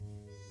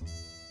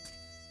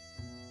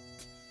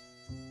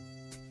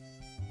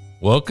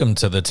Welcome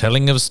to the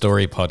Telling of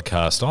Story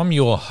podcast. I'm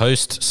your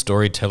host,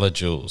 Storyteller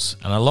Jules,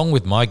 and along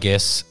with my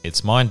guests,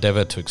 it's my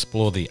endeavour to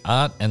explore the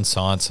art and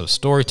science of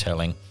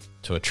storytelling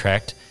to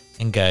attract,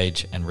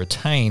 engage, and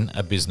retain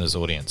a business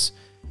audience,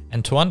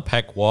 and to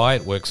unpack why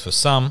it works for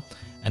some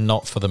and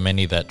not for the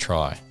many that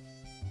try.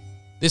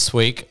 This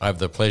week, I have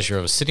the pleasure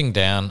of sitting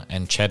down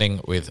and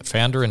chatting with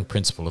founder and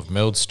principal of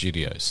Meld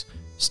Studios,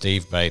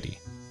 Steve Beatty.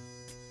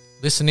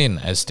 Listen in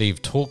as Steve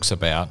talks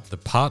about the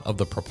part of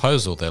the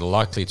proposal they're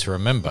likely to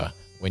remember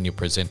when you're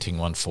presenting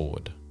one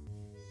forward.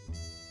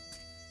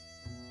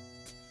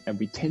 And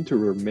we tend to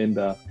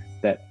remember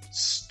that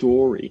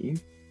story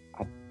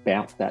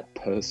about that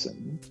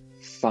person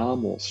far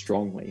more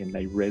strongly, and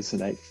they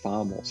resonate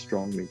far more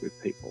strongly with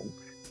people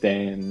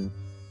than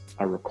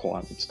a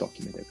requirements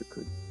document ever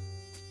could.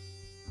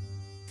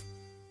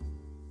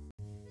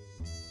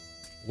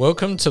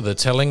 Welcome to the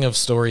Telling of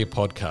Story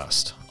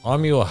podcast.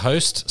 I'm your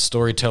host,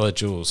 Storyteller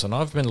Jules, and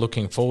I've been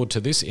looking forward to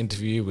this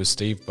interview with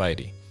Steve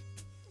Beatty.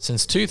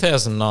 Since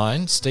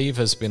 2009, Steve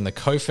has been the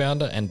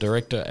co-founder and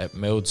director at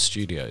Meld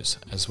Studios,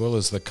 as well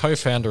as the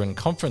co-founder and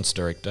conference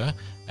director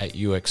at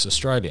UX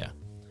Australia.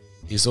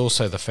 He's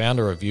also the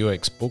founder of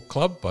UX Book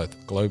Club, both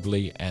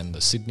globally and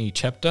the Sydney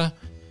chapter.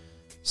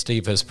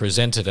 Steve has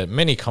presented at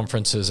many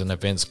conferences and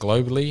events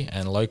globally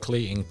and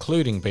locally,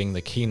 including being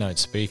the keynote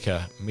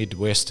speaker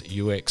Midwest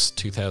UX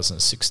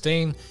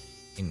 2016,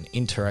 in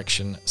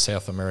Interaction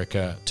South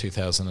America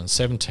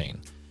 2017,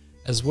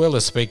 as well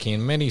as speaking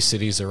in many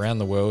cities around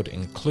the world,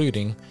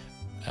 including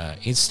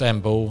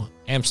Istanbul,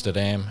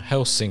 Amsterdam,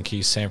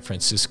 Helsinki, San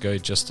Francisco,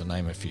 just to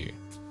name a few.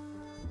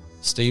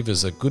 Steve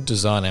is a Good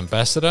Design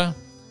Ambassador.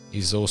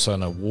 He's also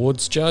an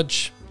awards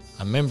judge,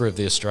 a member of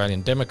the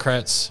Australian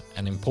Democrats,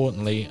 and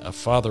importantly, a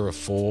father of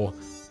four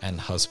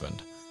and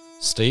husband.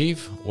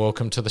 Steve,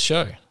 welcome to the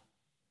show.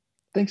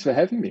 Thanks for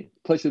having me.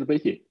 Pleasure to be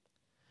here.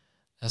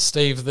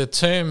 Steve, the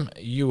term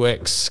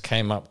UX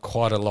came up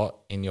quite a lot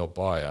in your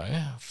bio.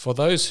 For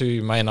those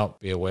who may not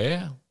be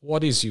aware,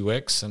 what is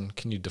UX, and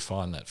can you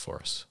define that for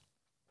us?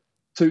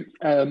 So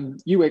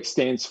UX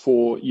stands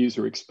for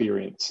user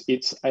experience.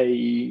 It's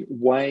a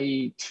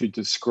way to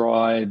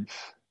describe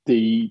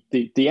the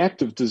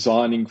act of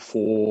designing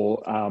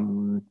for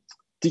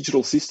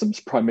digital systems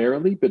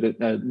primarily, but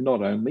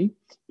not only,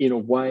 in a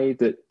way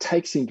that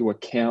takes into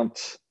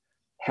account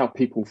how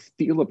people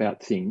feel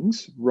about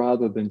things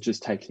rather than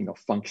just taking a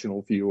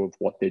functional view of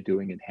what they're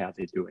doing and how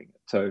they're doing it.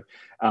 So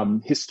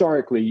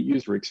historically,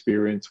 user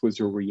experience was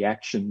a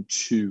reaction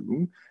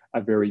to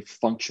a very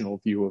functional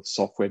view of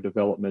software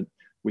development,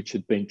 which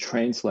had been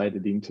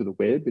translated into the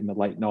web in the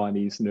late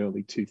 90s and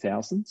early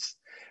 2000s,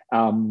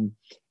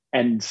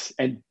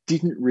 and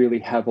didn't really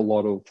have a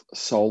lot of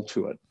soul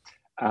to it.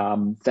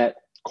 That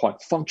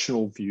quite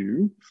functional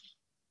view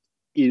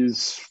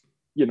is,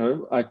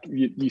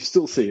 you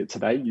still see it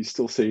today. You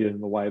still see it in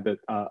the way that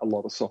a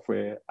lot of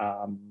software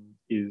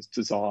is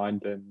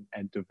designed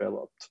and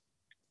developed.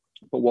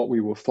 But what we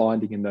were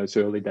finding in those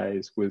early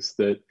days was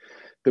that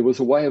there was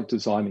a way of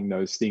designing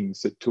those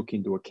things that took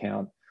into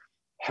account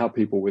how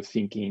people were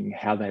thinking,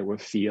 how they were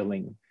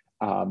feeling,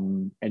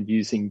 and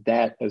using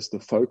that as the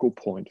focal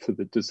point for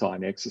the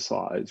design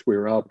exercise. We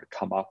were able to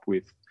come up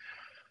with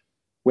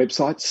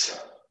websites,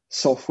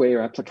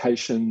 software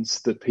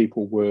applications that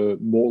people were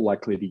more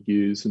likely to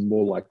use and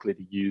more likely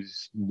to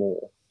use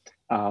more.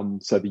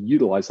 So the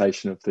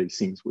utilization of these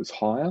things was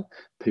higher,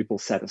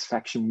 people's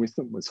satisfaction with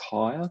them was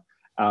higher,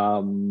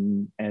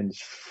 and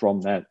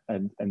from that,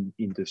 an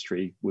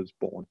industry was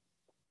born.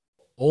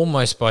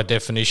 Almost by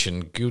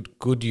definition,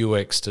 good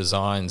UX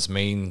designs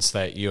means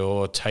that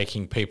you're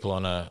taking people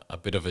on a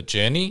bit of a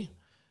journey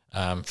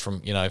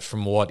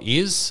from what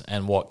is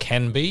and what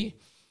can be.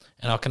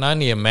 And I can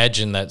only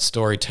imagine that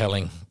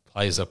storytelling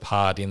plays a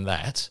part in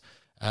that.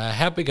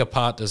 How big a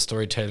part does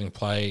storytelling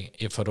play,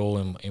 if at all,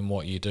 in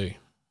what you do?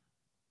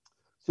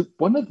 So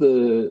one of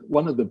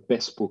the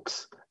best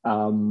books,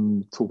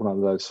 one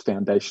of those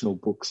foundational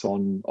books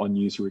on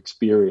user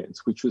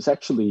experience, which was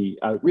actually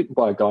written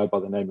by a guy by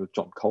the name of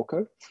John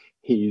Kolko.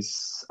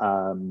 He's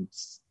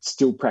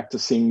still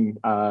practicing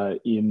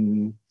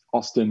in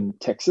Austin,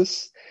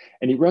 Texas,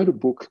 and he wrote a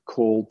book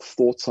called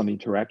Thoughts on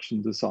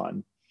Interaction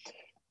Design.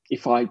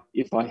 If I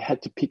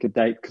had to pick a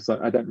date, because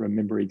I don't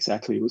remember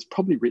exactly, it was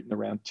probably written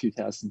around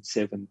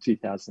 2007,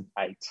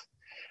 2008.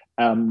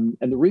 And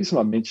the reason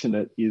I mention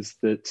it is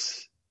that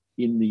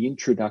in the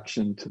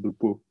introduction to the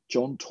book,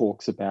 John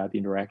talks about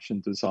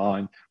interaction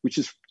design, which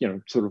is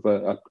sort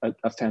of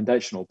a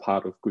foundational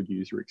part of good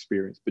user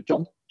experience. But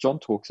John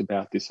talks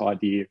about this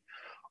idea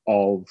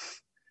of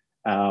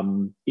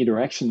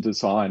interaction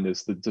design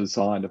as the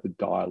design of a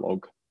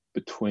dialogue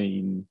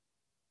between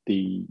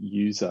the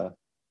user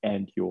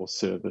and your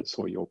service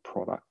or your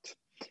product.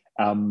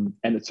 And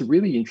it's a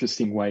really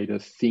interesting way to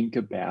think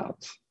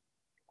about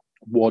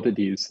what it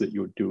is that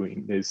you're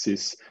doing. There's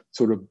this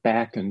sort of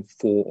back and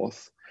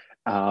forth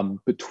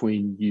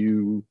between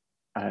you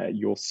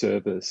your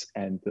service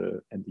and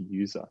the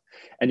user.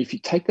 And if you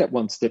take that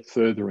one step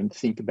further and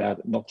think about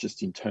it not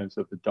just in terms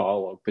of the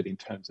dialogue, but in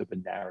terms of a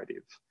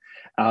narrative,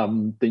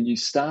 then you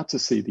start to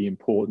see the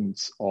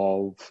importance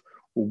of,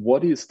 well,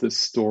 what is the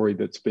story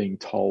that's being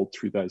told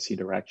through those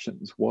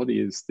interactions? What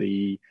is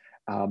the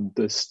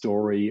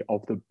story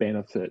of the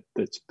benefit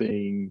that's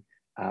being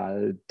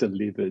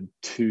delivered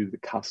to the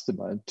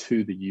customer,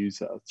 to the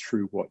user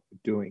through what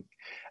you're doing?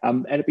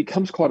 And it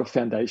becomes quite a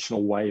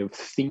foundational way of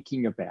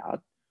thinking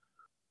about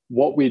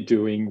what we're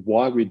doing,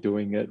 why we're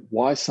doing it,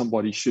 why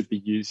somebody should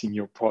be using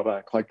your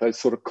product. Like those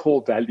sort of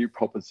core value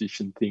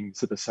proposition things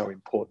that are so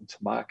important to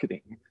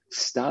marketing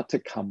start to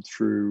come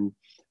through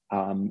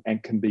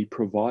and can be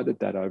provided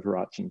that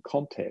overarching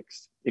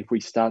context if we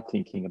start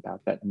thinking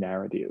about that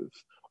narrative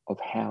of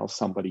how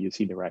somebody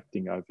is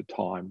interacting over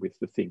time with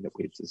the thing that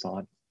we've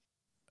designed.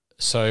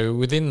 So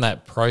within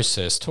that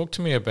process, talk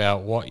to me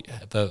about what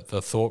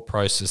the thought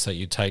process that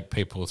you take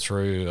people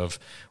through of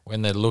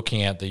when they're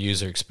looking at the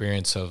user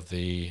experience of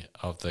the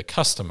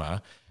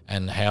customer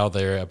and how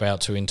they're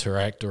about to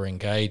interact or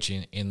engage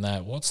in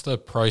that. What's the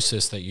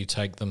process that you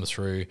take them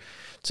through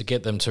to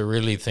get them to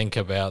really think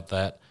about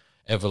that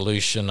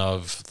evolution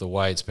of the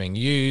way it's being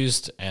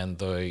used and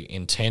the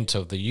intent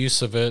of the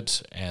use of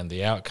it and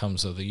the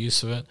outcomes of the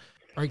use of it?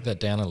 Break that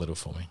down a little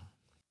for me.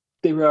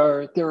 There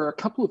are a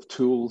couple of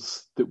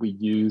tools that we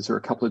use, or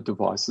a couple of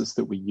devices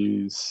that we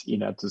use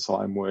in our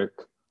design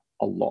work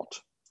a lot.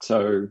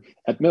 So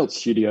at Melt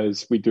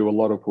Studios, we do a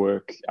lot of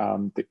work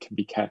that can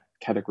be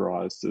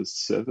categorized as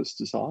service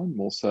design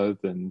more so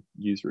than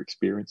user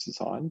experience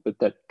design, but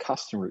that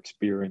customer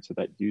experience or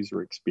that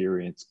user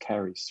experience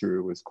carries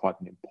through as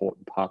quite an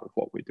important part of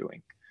what we're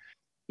doing.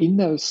 In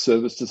those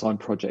service design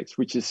projects,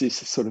 which is this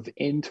sort of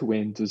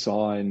end-to-end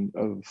design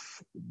of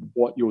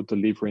what you're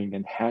delivering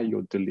and how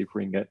you're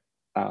delivering it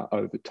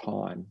over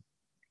time,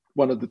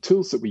 one of the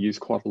tools that we use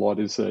quite a lot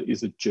is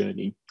a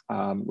journey,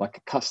 like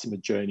a customer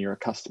journey or a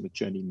customer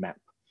journey map.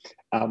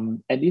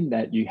 And in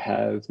that, you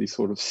have this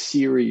sort of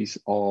series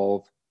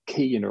of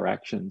key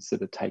interactions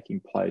that are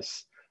taking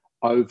place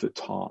over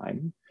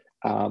time,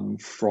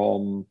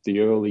 from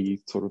the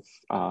early sort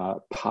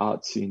of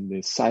parts in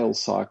the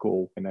sales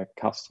cycle when a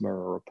customer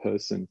or a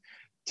person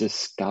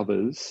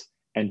discovers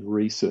and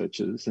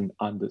researches and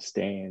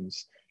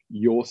understands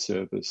your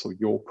service or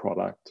your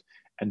product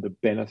and the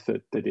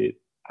benefit that it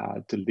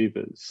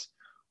delivers,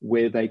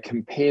 where they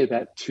compare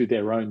that to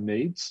their own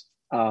needs,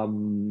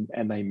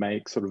 and they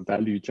make sort of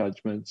value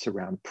judgments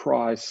around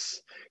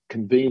price,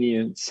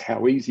 convenience,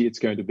 how easy it's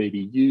going to be to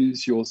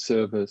use your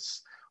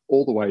service,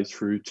 all the way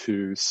through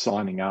to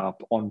signing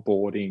up,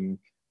 onboarding,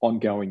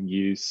 ongoing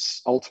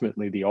use,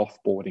 ultimately the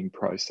offboarding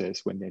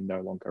process when they're no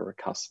longer a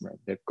customer,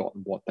 they've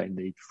gotten what they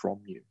need from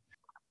you.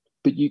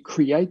 But you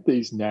create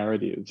these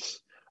narratives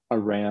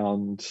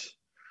around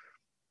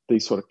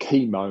these sort of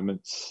key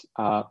moments,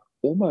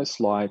 almost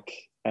like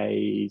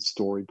a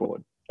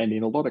storyboard. And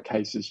in a lot of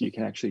cases, you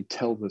can actually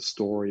tell the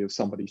story of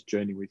somebody's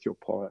journey with your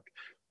product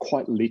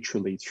quite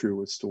literally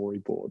through a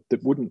storyboard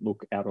that wouldn't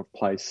look out of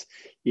place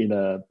in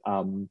a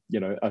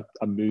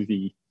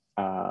movie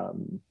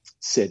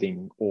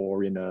setting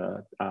or in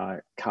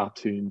a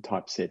cartoon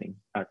type setting,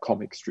 a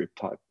comic strip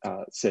type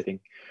setting,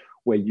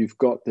 where you've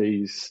got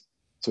these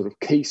sort of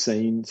key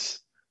scenes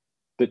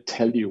that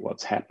tell you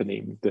what's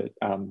happening, that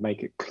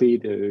make it clear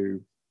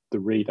to the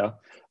reader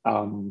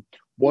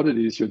what it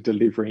is you're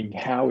delivering,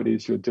 how it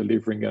is you're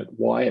delivering it,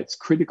 why it's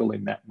critical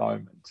in that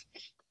moment.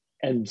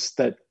 And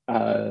that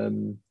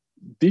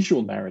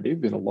visual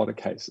narrative, in a lot of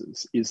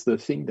cases, is the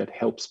thing that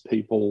helps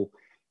people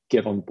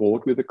get on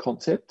board with a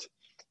concept.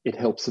 It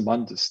helps them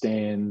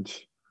understand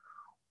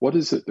what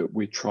is it that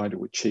we're trying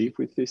to achieve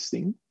with this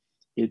thing.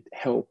 It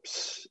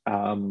helps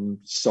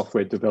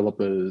software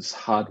developers,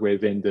 hardware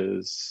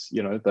vendors,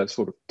 those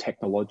sort of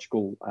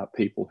technological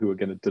people who are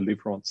going to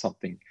deliver on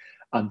something,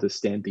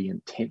 understand the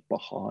intent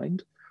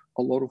behind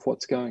a lot of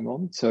what's going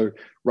on. So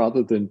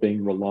rather than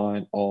being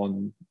reliant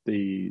on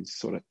these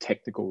sort of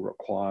technical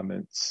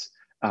requirements,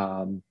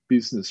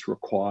 business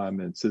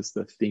requirements as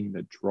the thing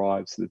that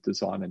drives the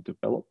design and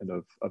development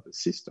of a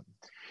system,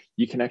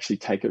 you can actually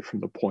take it from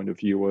the point of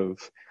view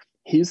of,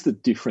 here's the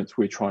difference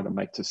we're trying to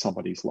make to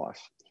somebody's life.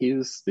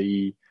 Here's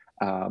the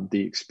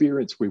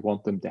experience we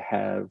want them to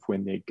have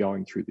when they're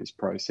going through this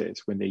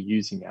process, when they're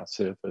using our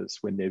service,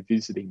 when they're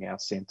visiting our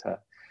center.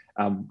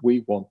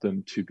 We want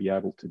them to be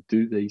able to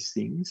do these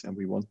things, and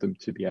we want them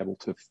to be able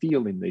to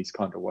feel in these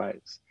kind of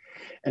ways.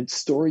 And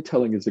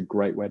storytelling is a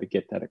great way to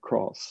get that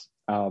across.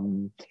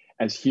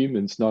 As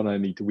humans, not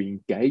only do we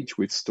engage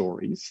with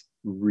stories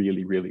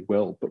really, really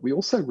well, but we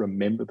also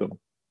remember them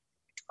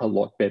a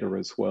lot better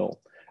as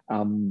well.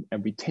 And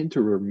we tend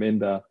to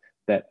remember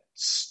that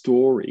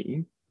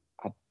story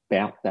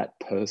about that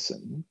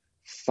person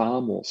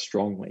far more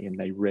strongly, and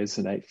they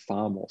resonate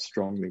far more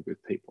strongly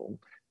with people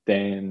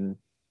than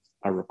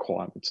a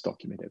requirements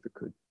document ever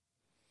could.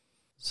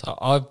 So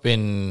I've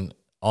been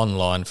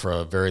online for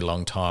a very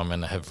long time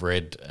and have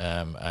read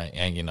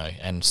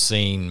and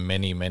seen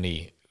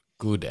many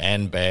good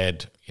and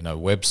bad,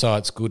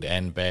 websites, good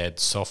and bad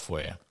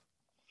software.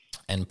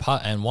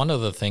 And one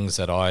of the things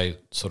that I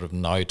sort of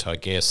note, I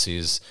guess,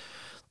 is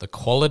the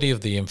quality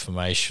of the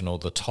information or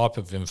the type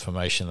of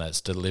information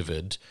that's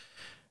delivered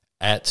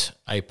at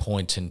a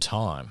point in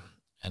time.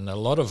 And a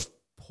lot of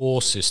poor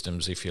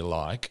systems, if you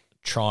like,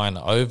 try and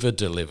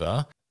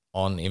over-deliver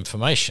on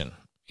information.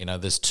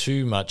 There's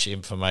too much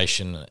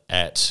information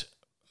at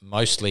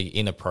mostly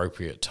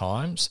inappropriate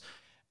times.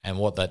 And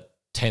what that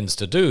tends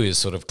to do is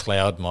sort of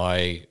cloud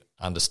my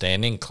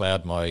understanding,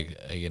 cloud my,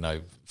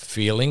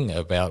 feeling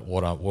about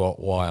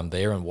why I'm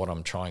there and what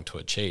I'm trying to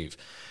achieve.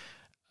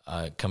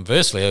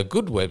 Conversely, a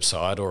good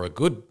website or a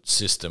good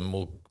system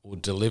will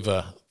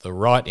deliver the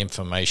right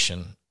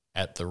information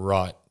at the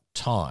right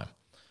time.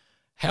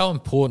 How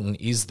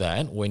important is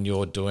that when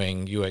you're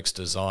doing UX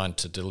design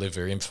to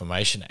deliver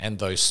information and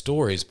those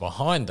stories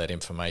behind that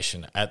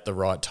information at the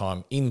right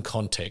time in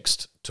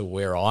context to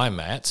where I'm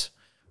at,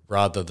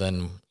 rather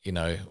than,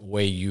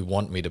 where you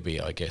want me to be,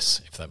 I guess,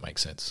 if that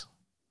makes sense?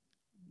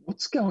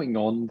 What's going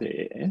on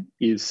there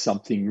is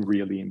something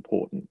really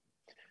important.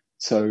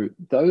 So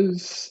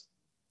those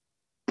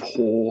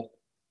poor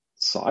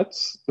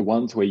sites, the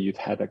ones where you've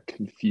had a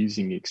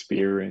confusing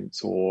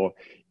experience or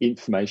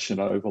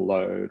information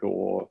overload,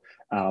 or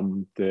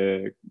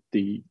the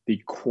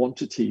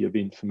quantity of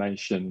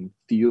information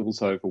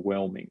feels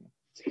overwhelming,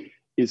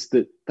 is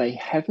that they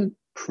haven't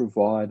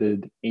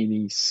provided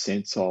any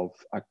sense of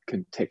a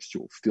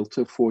contextual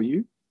filter for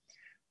you.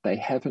 They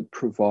haven't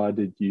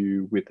provided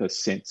you with a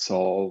sense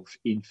of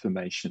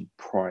information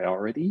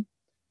priority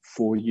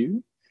for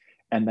you.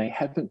 And they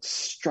haven't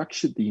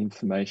structured the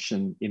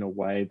information in a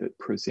way that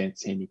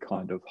presents any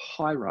kind of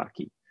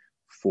hierarchy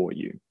for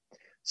you.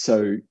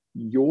 So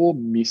you're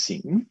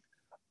missing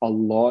a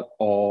lot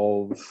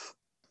of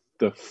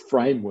the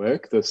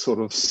framework, the sort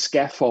of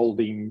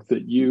scaffolding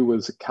that you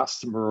as a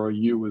customer or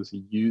you as a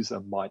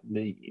user might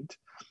need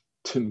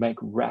to make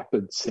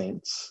rapid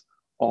sense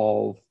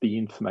of the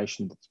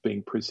information that's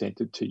being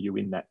presented to you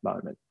in that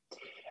moment.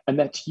 And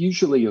that's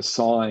usually a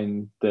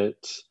sign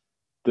that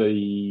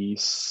the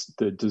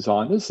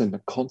designers and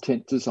the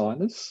content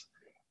designers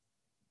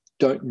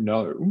don't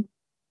know,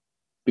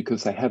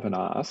 because they haven't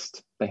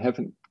asked, they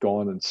haven't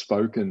gone and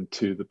spoken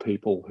to the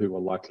people who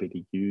are likely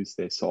to use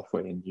their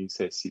software and use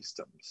their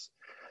systems.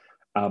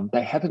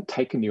 They haven't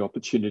taken the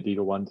opportunity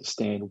to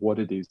understand what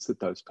it is that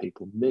those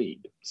people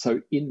need.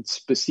 So in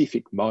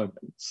specific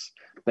moments,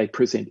 they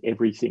present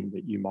everything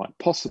that you might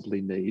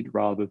possibly need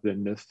rather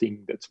than the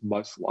thing that's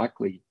most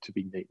likely to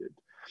be needed.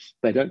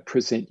 They don't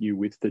present you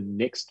with the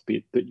next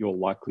bit that you're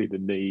likely to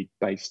need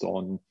based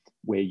on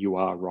where you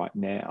are right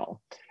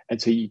now.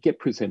 And so you get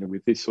presented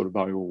with this sort of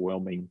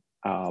overwhelming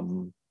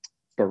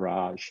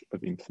barrage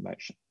of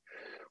information.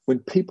 When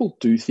people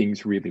do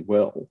things really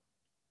well,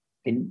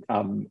 and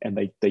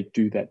they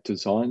do that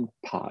design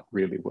part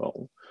really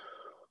well,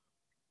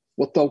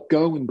 what they'll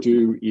go and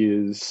do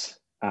is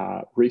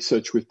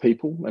research with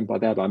people. And by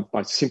that,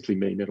 I simply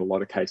mean in a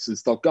lot of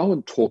cases, they'll go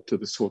and talk to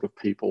the sort of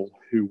people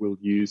who will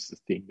use the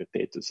thing that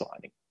they're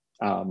designing.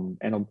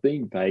 And I'm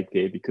being vague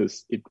there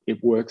because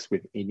it works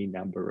with any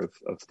number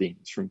of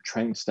things, from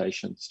train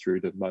stations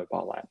through to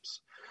mobile apps.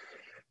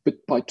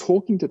 But by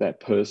talking to that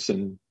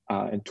person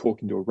and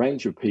talking to a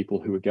range of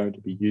people who are going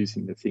to be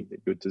using the thing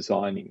that you're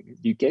designing,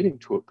 you get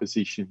into a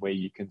position where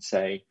you can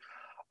say,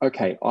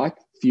 okay, I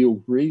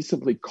feel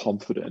reasonably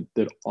confident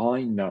that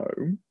I know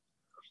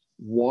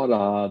what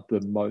are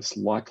the most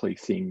likely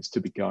things to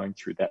be going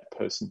through that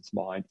person's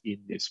mind in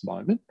this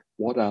moment.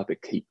 What are the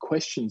key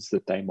questions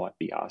that they might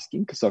be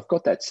asking? Because I've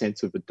got that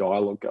sense of a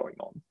dialogue going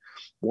on.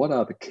 What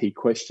are the key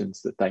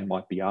questions that they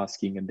might be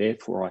asking? And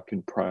therefore I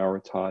can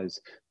prioritize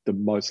the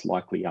most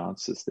likely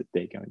answers that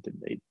they're going to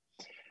need.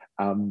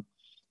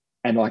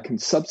 And I can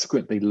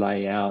subsequently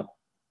lay out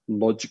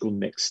logical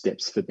next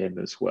steps for them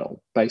as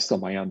well, based on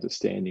my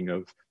understanding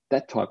of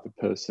that type of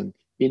person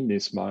in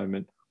this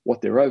moment,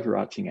 what their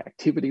overarching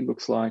activity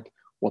looks like,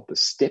 what the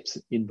steps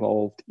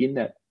involved in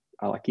that,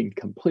 like in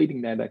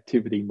completing that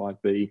activity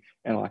might be,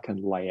 and I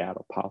can lay out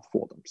a path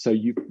for them. So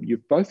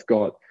you've both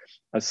got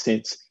a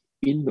sense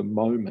in the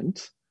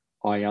moment,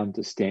 I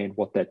understand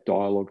what that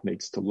dialogue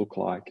needs to look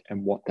like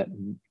and what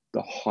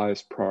the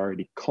highest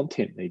priority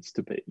content needs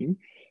to be.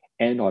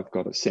 And I've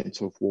got a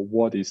sense of, well,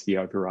 what is the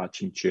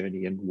overarching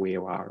journey and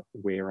where are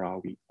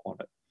we on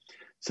it?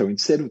 So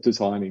instead of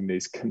designing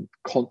these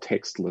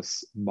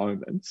contextless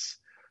moments,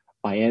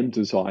 I am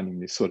designing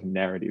this sort of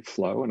narrative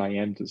flow, and I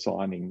am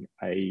designing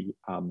a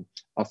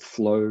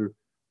flow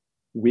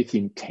with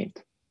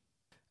intent.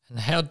 And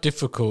how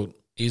difficult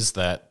is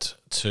that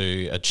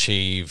to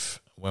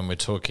achieve when we're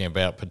talking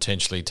about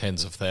potentially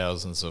tens of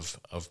thousands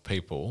of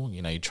people?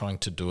 You're trying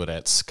to do it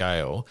at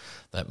scale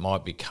that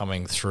might be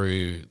coming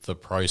through the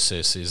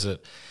process. Is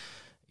it,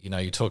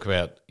 you talk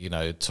about,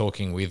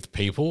 talking with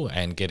people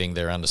and getting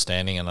their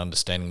understanding and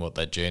understanding what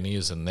that journey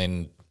is, and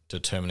then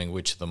determining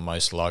which are the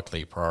most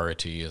likely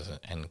priority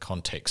and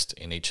context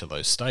in each of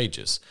those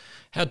stages.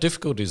 How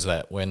difficult is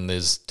that when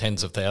there's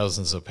tens of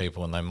thousands of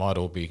people and they might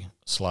all be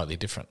slightly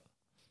different?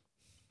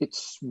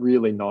 It's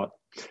really not.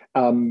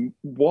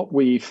 What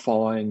we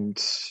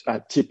find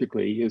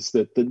typically is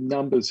that the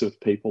numbers of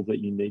people that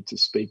you need to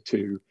speak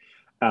to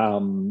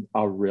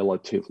are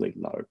relatively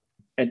low.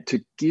 And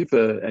to give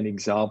an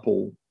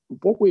example,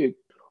 what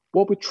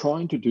we're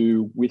trying to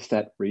do with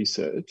that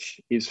research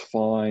is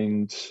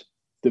find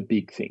the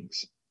big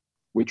things.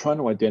 We're trying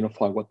to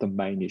identify what the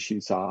main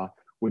issues are.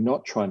 We're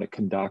not trying to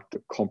conduct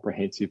a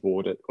comprehensive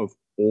audit of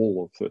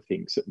all of the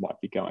things that might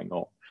be going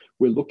on.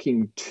 We're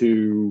looking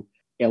to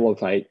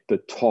elevate the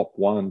top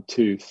 1,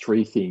 2,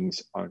 3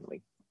 things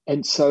only.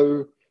 And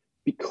so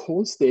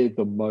because they're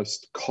the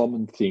most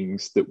common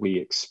things that we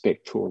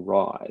expect to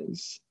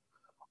arise,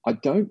 I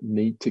don't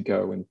need to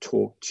go and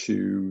talk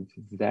to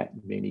that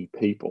many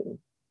people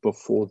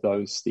before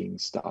those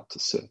things start to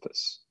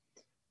surface.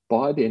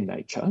 By their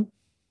nature,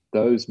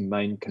 those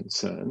main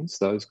concerns,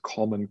 those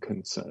common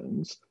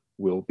concerns,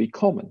 will be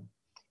common.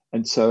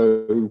 And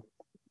so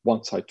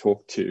once I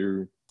talk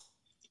to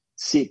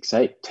 6,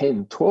 8,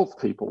 10, 12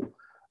 people,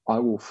 I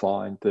will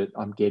find that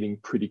I'm getting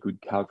pretty good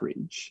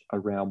coverage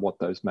around what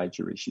those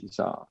major issues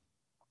are.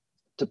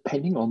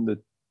 Depending on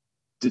the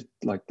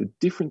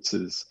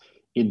differences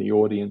in the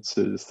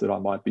audiences that I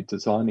might be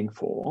designing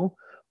for,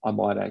 I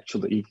might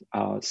actually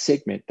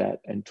segment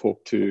that and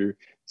talk to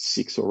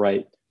 6 or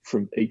 8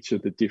 from each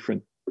of the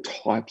different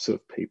types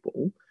of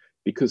people,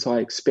 because I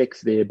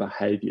expect their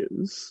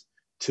behaviours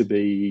to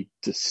be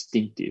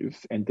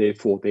distinctive and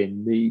therefore their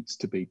needs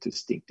to be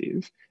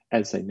distinctive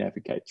as they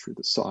navigate through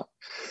the site.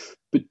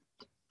 But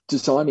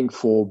designing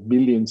for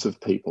millions of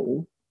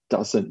people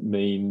doesn't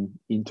mean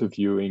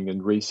interviewing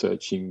and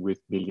researching with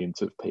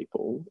millions of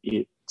people.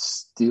 It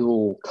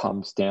still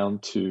comes down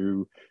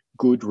to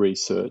good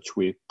research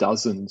with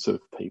dozens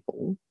of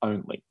people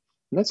only.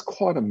 And that's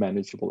quite a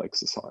manageable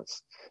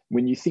exercise.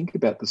 When you think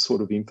about the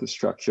sort of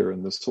infrastructure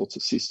and the sorts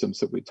of systems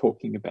that we're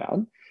talking about,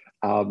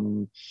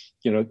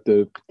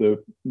 the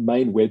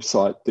main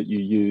website that you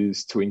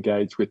use to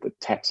engage with the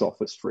tax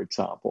office, for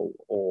example,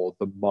 or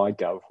the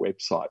MyGov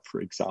website,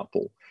 for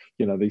example,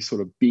 these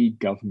sort of big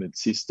government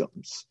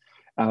systems,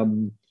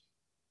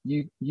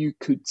 you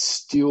could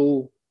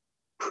still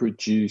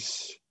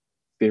produce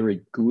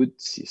very good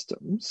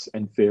systems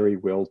and very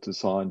well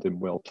designed and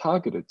well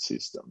targeted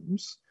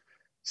systems,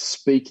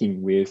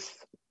 speaking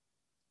with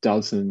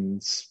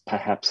dozens,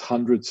 perhaps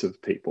hundreds of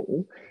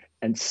people,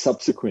 and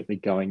subsequently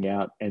going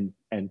out and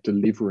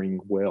delivering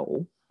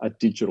well a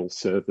digital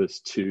service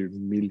to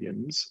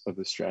millions of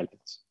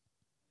Australians.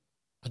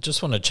 I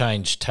just want to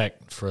change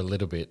tack for a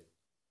little bit.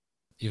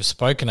 You've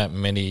spoken at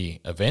many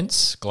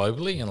events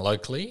globally and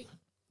locally.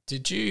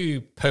 Did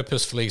you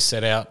purposefully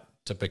set out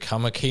to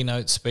become a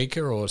keynote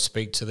speaker or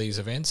speak to these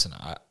events? And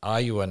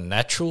are you a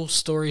natural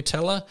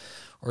storyteller,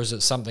 or is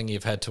it something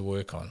you've had to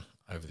work on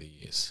over the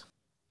years?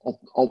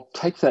 I'll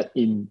take that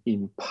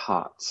in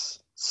parts.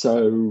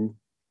 So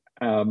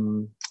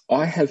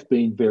I have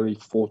been very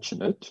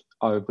fortunate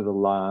over the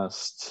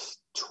last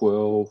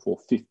 12 or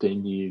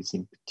 15 years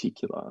in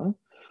particular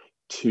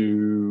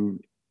to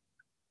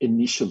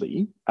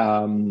initially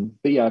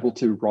be able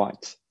to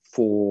write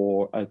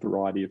for a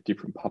variety of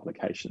different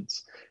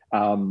publications.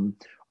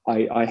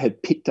 I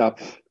had picked up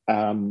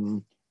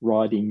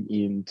writing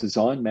in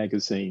design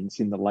magazines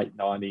in the late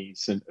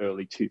 90s and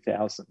early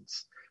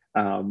 2000s,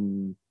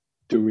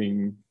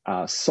 doing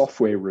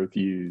software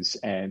reviews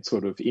and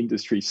sort of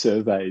industry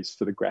surveys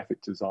for the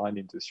graphic design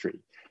industry,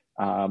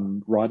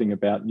 writing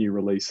about new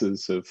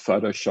releases of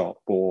Photoshop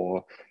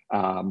or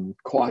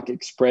Quark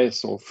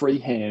Express or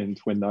Freehand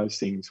when those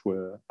things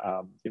were,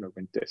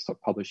 when desktop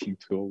publishing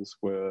tools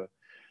were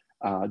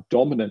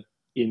dominant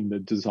in the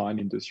design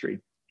industry.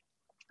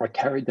 I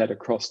carried that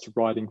across to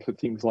writing for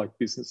things like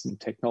Business and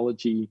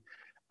Technology,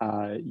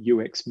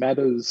 UX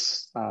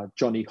Matters,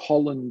 Johnny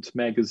Holland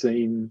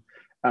magazine,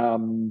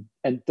 and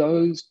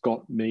those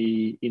got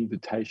me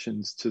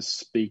invitations to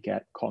speak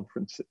at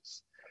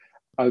conferences.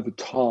 Over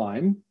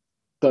time,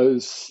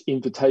 those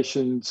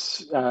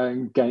invitations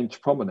gained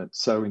prominence.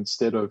 So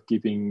instead of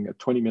giving a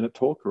 20-minute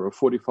talk or a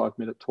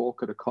 45-minute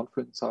talk at a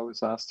conference, I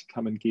was asked to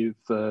come and give,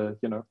 a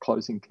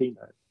closing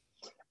keynote.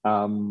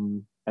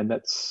 And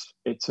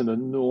it's an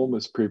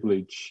enormous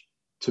privilege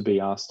to be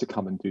asked to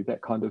come and do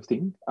that kind of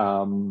thing.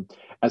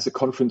 As a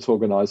conference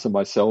organizer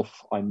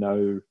myself, I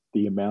know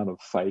the amount of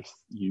faith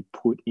you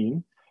put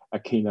in a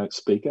keynote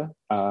speaker,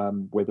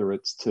 whether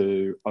it's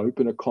to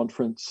open a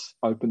conference,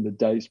 open the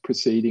day's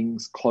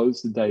proceedings,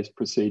 close the day's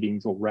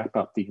proceedings, or wrap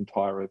up the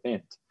entire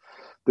event.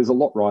 There's a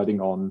lot riding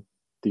on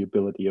the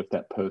ability of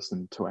that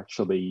person to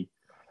actually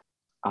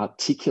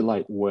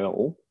articulate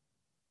well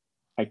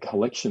a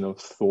collection of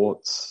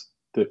thoughts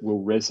that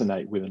will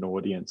resonate with an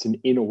audience and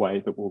in a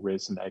way that will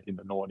resonate in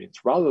an audience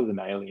rather than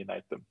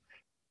alienate them.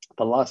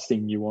 The last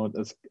thing you want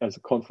as a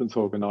conference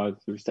organizer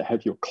is to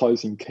have your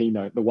closing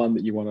keynote, the one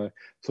that you want to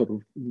sort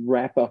of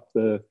wrap up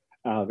the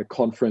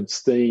conference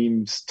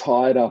themes,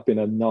 tie it up in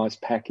a nice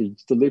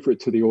package, deliver it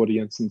to the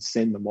audience and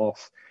send them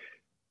off,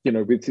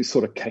 with this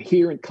sort of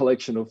coherent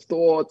collection of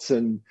thoughts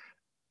and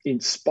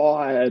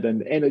inspired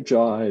and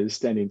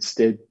energized, and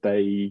instead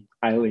they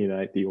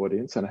alienate the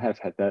audience. And I have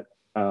had that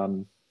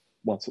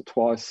once or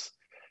twice.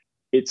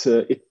 It's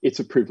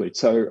a privilege.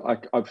 So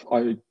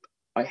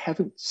I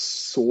haven't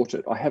sought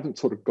it. I haven't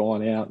sort of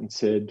gone out and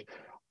said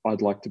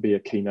I'd like to be a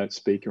keynote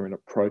speaker and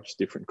approach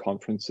different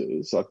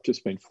conferences. I've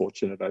just been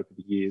fortunate over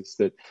the years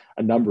that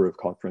a number of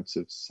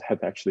conferences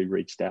have actually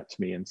reached out to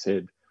me and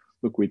said,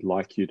 "Look, we'd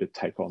like you to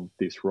take on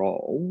this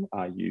role.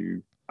 Are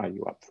you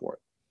up for it?"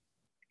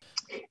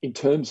 In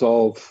terms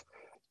of,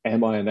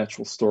 am I a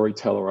natural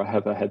storyteller or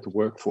have I had to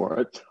work for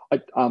it?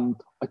 I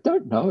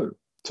don't know,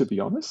 to be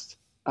honest.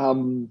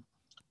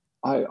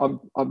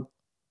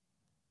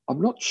 I'm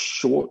not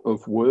short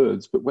of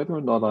words, but whether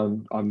or not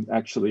I'm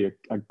actually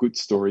a good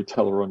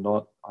storyteller or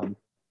not, I'm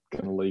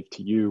going to leave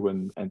to you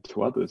and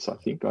to others. I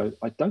think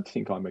I don't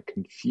think I'm a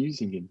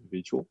confusing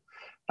individual,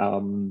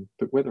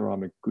 but whether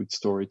I'm a good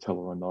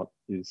storyteller or not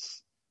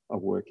is a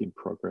work in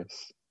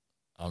progress.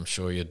 I'm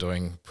sure you're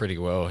doing pretty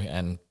well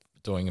and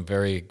doing a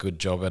very good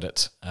job at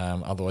it.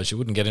 Otherwise, you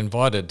wouldn't get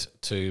invited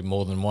to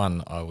more than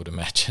one, I would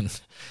imagine.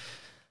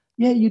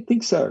 Yeah, you'd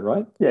think so,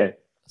 right? Yeah.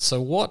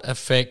 So what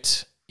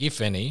effect,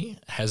 if any,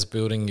 has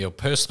building your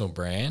personal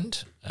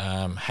brand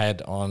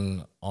had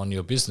on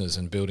your business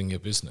and building your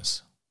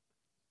business?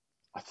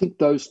 I think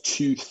those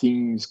two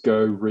things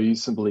go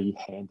reasonably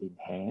hand in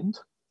hand.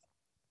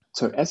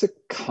 So as a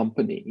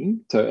company,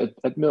 so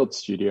at Meld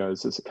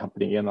Studios as a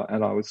company, and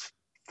I was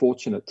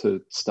fortunate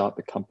to start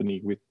the company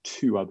with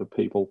two other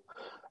people,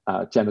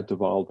 Janet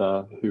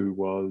DeValda, who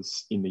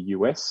was in the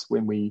US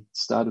when we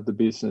started the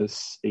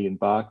business, Ian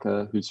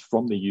Barker, who's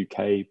from the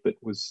UK but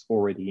was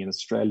already in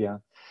Australia,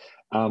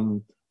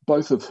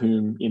 both of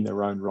whom in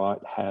their own right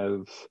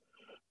have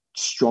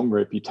strong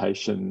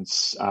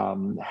reputations,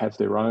 have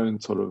their own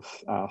sort of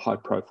high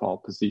profile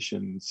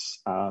positions,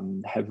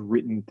 have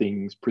written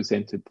things,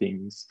 presented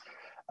things,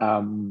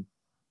 and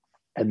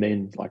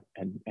then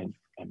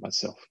and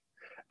myself.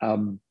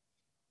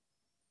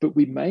 But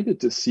we made a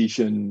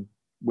decision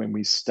when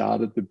we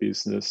started the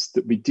business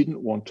that we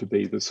didn't want to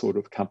be the sort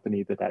of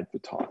company that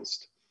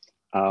advertised.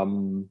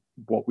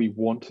 What we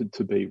wanted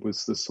to be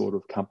was the sort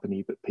of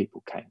company that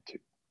people came to.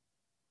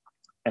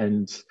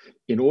 And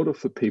in order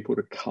for people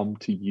to come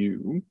to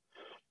you,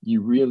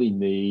 you really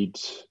need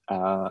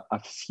a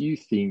few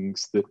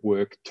things that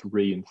work to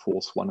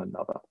reinforce one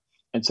another.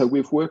 And so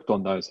we've worked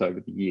on those over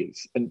the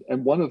years. And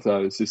one of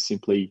those is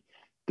simply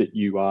that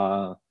you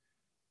are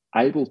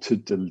able to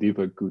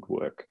deliver good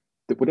work,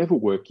 that whatever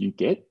work you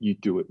get, you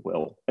do it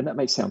well. And that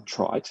may sound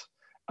trite,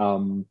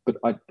 but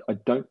I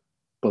don't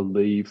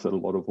believe that a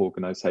lot of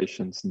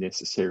organizations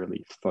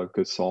necessarily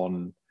focus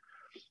on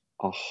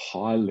a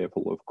high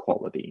level of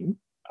quality.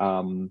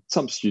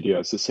 Some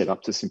studios are set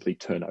up to simply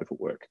turn over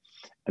work,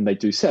 and they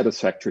do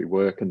satisfactory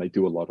work and they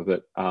do a lot of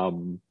it,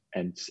 and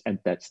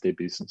that's their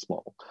business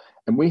model.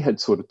 And we had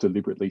sort of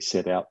deliberately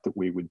set out that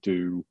we would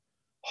do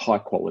high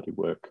quality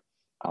work,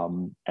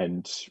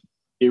 and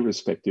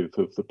irrespective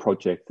of the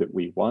project that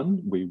we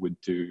won, we would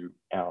do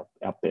our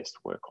best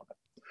work on it.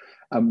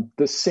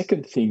 The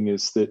second thing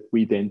is that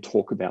we then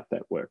talk about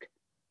that work.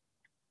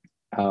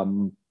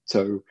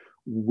 So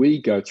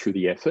we go through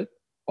the effort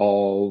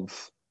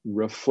of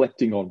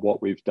reflecting on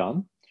what we've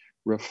done,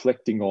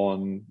 reflecting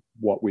on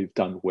what we've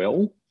done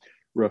well,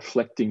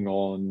 reflecting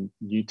on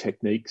new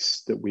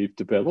techniques that we've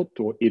developed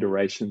or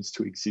iterations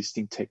to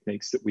existing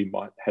techniques that we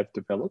might have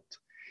developed.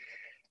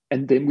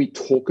 And then we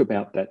talk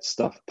about that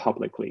stuff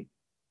publicly.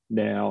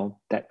 Now,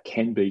 that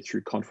can be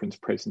through conference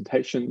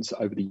presentations.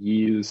 Over the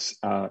years,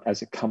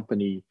 as a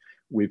company,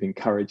 we've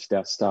encouraged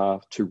our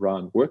staff to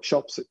run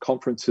workshops at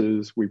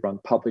conferences. We run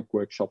public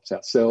workshops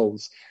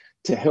ourselves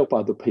to help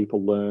other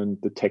people learn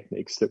the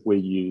techniques that we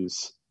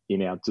use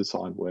in our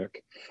design work.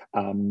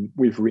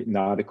 We've written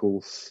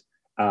articles,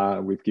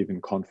 we've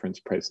given conference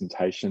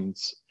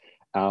presentations,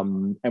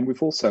 and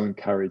we've also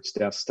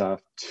encouraged our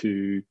staff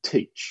to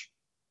teach.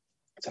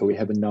 So we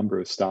have a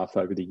number of staff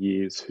over the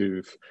years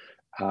who've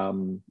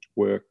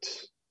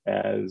worked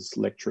as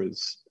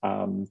lecturers,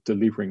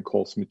 delivering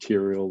course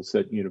materials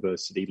at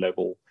university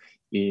level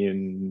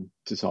in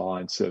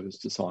design, service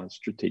design,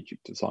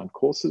 strategic design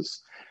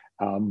courses,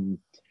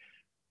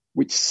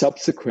 which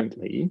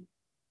subsequently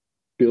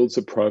builds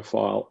a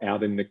profile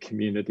out in the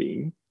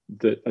community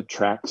that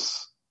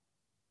attracts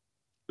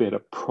better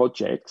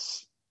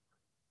projects.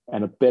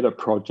 And a better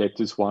project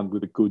is one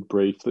with a good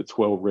brief that's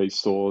well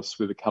resourced,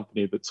 with a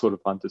company that sort of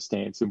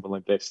understands and will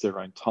invest their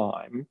own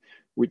time,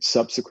 which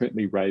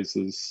subsequently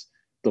raises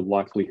the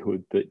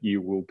likelihood that you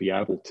will be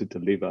able to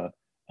deliver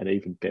an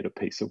even better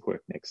piece of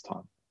work next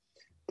time,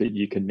 that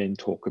you can then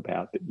talk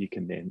about, that you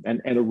can then,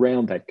 and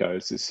around that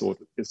goes this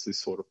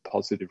sort of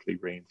positively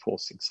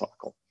reinforcing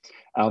cycle.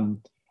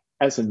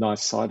 As a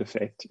nice side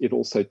effect, it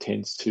also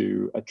tends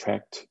to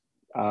attract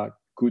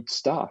good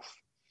staff.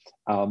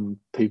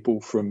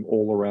 People from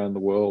all around the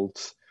world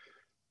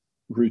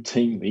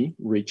routinely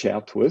reach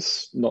out to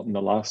us, not in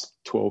the last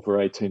 12 or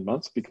 18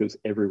 months because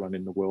everyone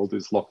in the world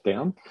is locked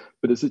down,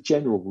 but as a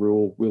general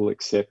rule, we'll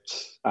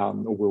accept or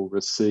we'll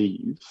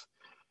receive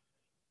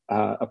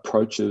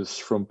approaches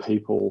from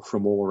people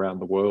from all around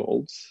the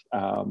world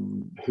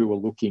who are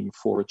looking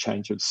for a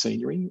change of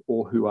scenery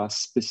or who are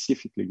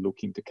specifically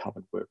looking to come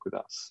and work with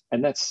us.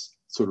 And that's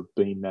sort of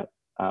been that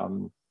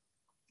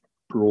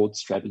broad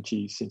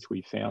strategy since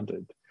we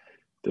founded,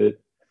 that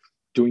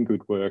doing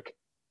good work,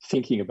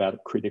 thinking about it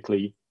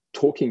critically,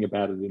 talking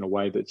about it in a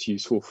way that's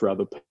useful for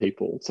other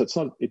people.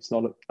 So it's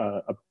not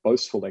a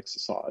boastful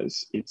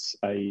exercise. It's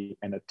an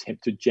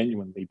attempt to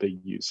genuinely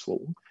be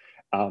useful,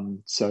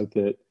 so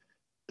that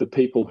the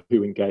people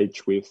who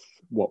engage with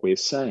what we're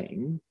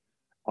saying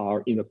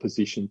are in a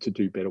position to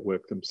do better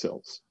work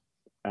themselves.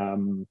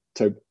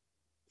 So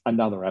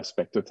another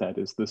aspect of that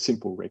is the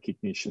simple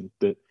recognition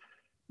that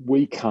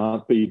we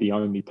can't be the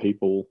only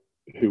people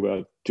who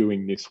are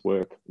doing this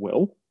work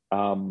well.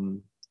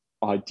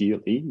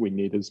 Ideally, we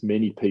need as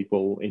many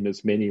people in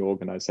as many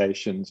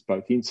organizations,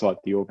 both inside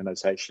the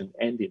organization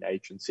and in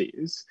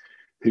agencies,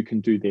 who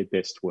can do their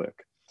best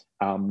work.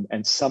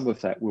 And some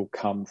of that will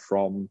come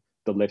from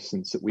the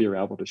lessons that we are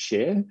able to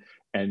share.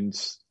 And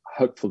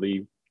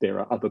hopefully there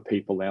are other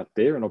people out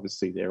there, and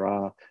obviously there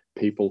are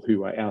people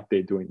who are out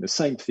there doing the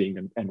same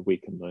thing, and we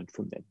can learn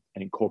from them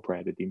and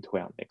incorporate it into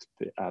our next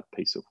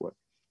piece of work.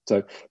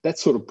 So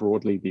that's sort of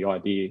broadly the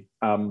idea.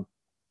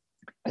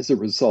 As a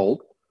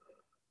result,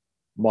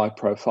 my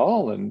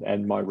profile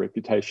and my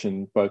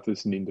reputation, both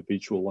as an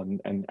individual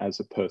and as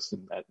a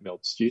person at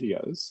Meld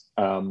Studios,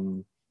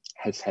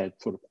 has had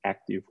sort of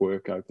active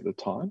work over the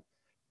time.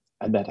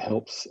 And that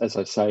helps, as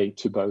I say,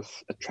 to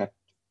both attract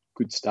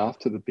good staff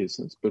to the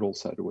business, but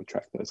also to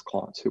attract those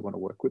clients who want to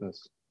work with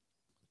us.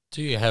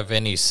 Do you have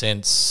any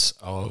sense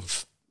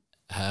of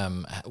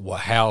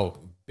how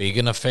big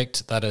an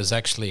effect that has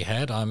actually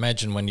had? I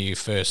imagine when you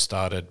first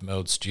started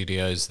Meld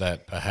Studios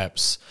that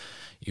perhaps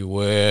you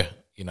were,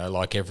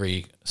 like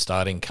every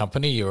starting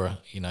company, you were,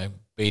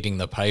 beating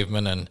the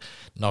pavement and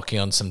knocking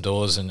on some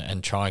doors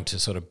and trying to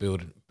sort of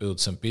build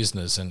some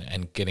business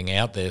and getting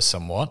out there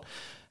somewhat.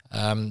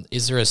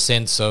 Is there a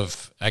sense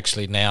of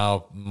actually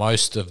now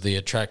most of the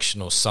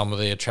attraction or some of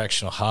the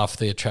attraction or half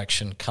the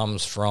attraction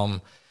comes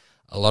from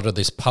a lot of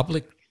this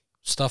public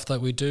stuff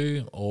that we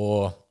do,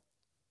 or?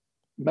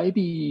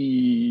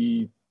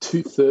 Maybe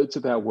 2/3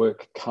 of our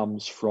work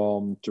comes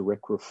from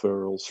direct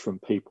referrals from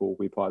people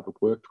we've either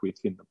worked with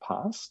in the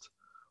past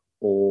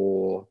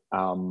or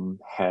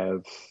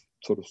have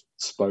sort of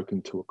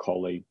spoken to a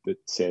colleague that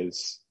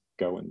says,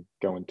 go and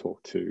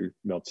talk to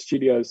Meld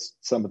Studios.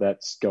 Some of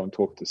that's go and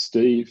talk to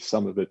Steve.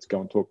 Some of it's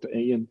go and talk to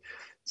Ian.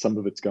 Some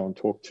of it's go and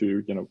talk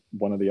to,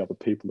 one of the other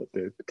people at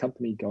the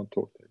company, go and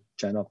talk to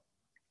Jana.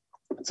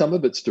 Some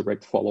of it's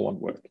direct follow-on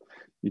work.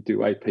 You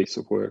do a piece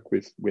of work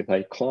with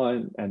a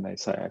client and they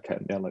say, okay,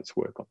 now let's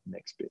work on the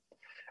next bit.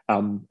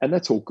 And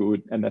that's all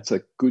good. And that's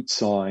a good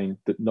sign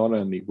that not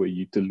only were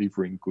you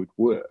delivering good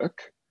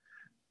work,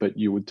 but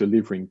you were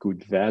delivering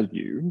good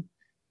value,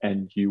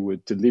 and you were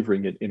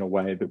delivering it in a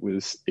way that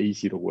was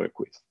easy to work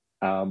with.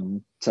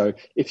 So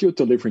if you're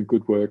delivering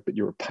good work, but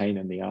you're a pain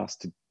in the ass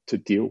to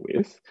deal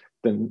with,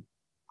 then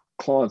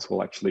clients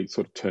will actually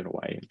sort of turn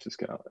away and just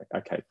go,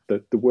 okay,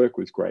 the work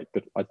was great,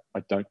 but I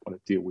don't want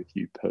to deal with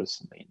you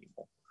personally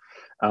anymore.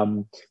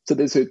 So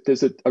there's a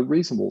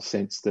reasonable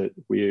sense that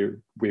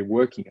we're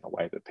working in a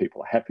way that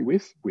people are happy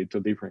with. We're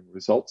delivering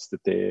results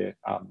that they're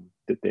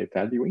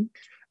valuing,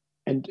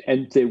 and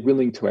they're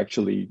willing to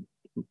actually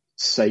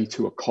say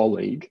to a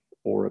colleague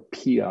or a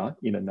peer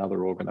in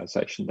another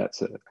organization,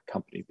 that's a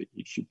company that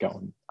you should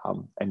go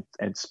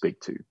and speak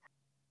to.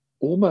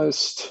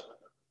 Almost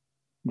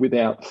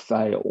without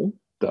fail,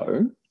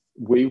 though,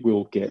 we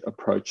will get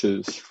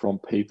approaches from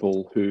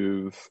people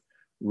who've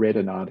read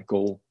an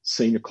article,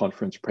 seen a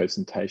conference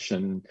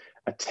presentation,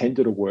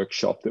 attended a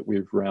workshop that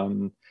we've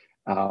run,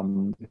 I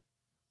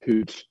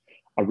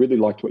really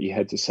liked what you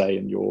had to say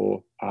and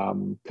your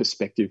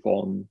perspective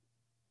on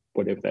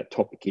whatever that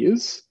topic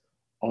is.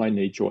 I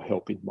need your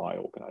help in my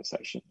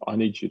organization. I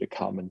need you to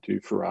come and do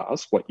for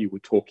us what you were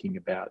talking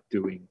about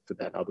doing for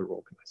that other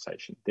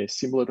organization. They're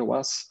similar to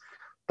us.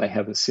 They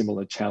have a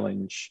similar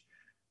challenge.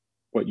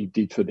 What you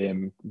did for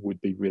them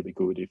would be really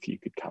good if you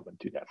could come and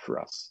do that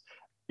for us.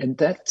 And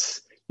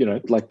that's,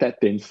 that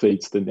then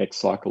feeds the next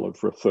cycle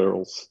of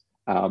referrals.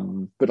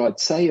 But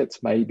I'd say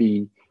it's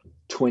maybe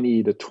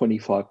 20 to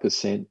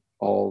 25%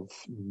 of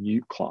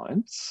new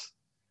clients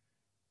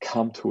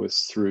come to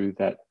us through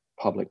that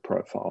public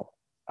profile.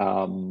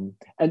 And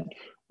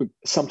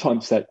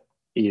sometimes that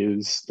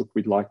is, look,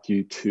 we'd like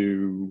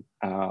to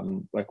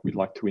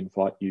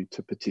invite you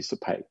to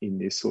participate in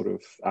this sort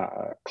of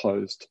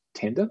closed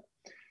tender.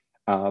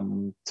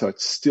 So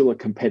it's still a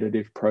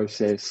competitive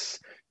process,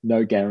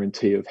 no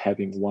guarantee of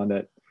having won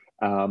it.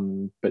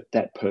 But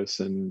that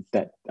person,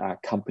 that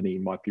company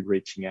might be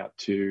reaching out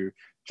to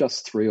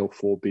just 3 or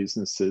 4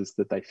 businesses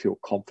that they feel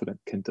confident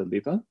can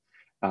deliver.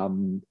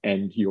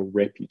 And your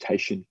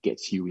reputation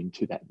gets you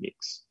into that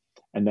mix.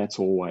 And that's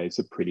always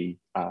a pretty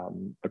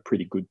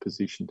good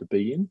position to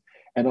be in.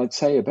 And I'd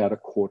say about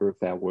 1/4 of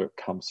our work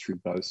comes through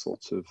those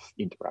sorts of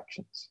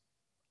interactions.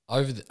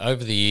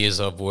 Over the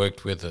years, I've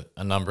worked with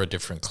a number of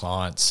different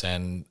clients,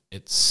 and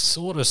it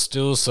sort of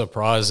still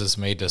surprises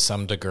me to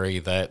some degree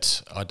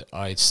that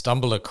I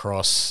stumble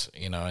across,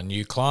 a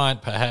new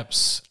client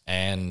perhaps,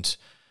 and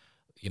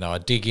I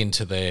dig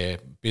into their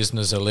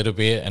business a little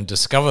bit and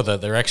discover that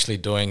they're actually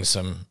doing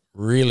some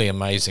really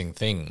amazing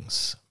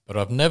things, but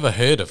I've never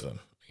heard of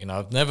them.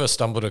 I've never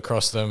stumbled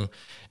across them.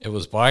 It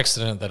was by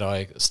accident that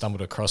I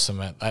stumbled across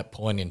them at that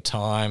point in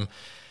time.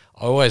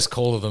 I always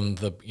call them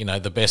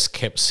the best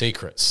kept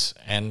secrets,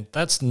 and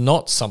that's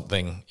not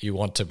something you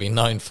want to be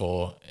known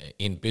for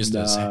in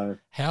business. No,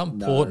 How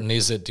important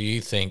is it, do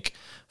you think,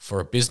 for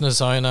a business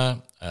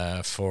owner,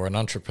 for an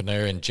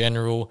entrepreneur in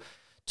general,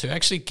 to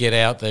actually get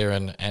out there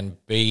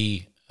and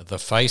be the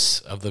face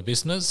of the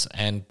business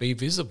and be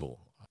visible?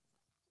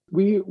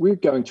 We're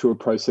going through a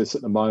process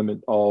at the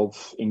moment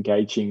of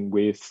engaging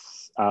with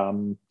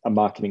a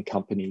marketing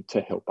company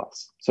to help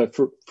us. So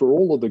for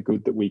all of the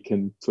good that we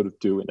can sort of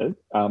do in it,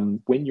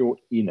 when you're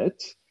in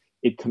it,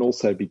 it can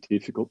also be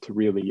difficult to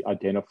really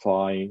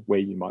identify where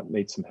you might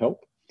need some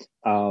help,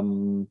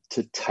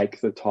 to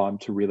take the time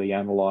to really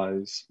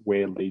analyze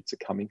where leads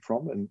are coming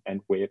from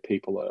and where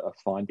people are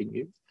finding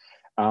you,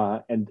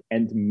 and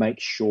make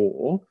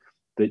sure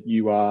that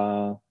you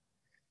are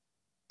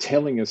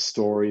telling a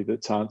story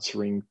that's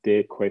answering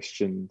their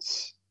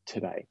questions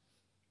today.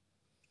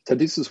 So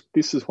this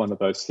is one of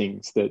those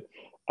things that,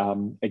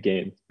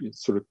 again,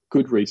 sort of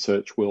good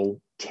research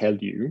will tell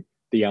you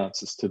the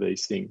answers to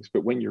these things,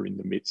 but when you're in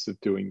the midst of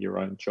doing your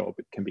own job,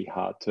 it can be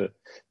hard to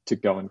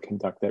go and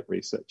conduct that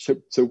research.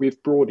 So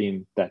we've brought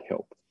in that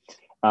help,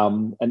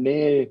 and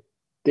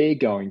they're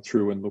going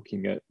through and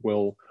looking at,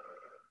 well,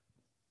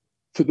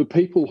 for the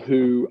people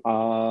who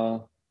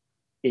are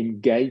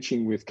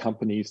engaging with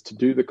companies to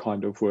do the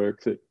kind of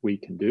work that we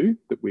can do,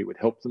 that we would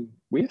help them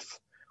with,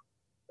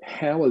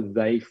 how are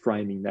they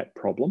framing that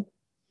problem?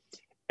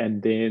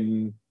 And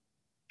then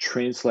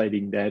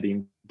translating that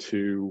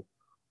into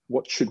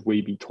what should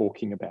we be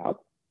talking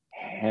about?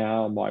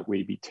 How might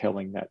we be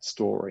telling that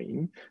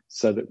story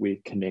so that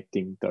we're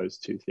connecting those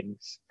two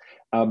things?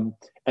 And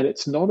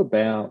it's not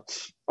about,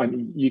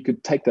 you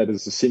could take that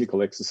as a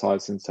cynical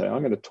exercise and say, I'm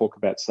going to talk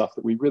about stuff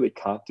that we really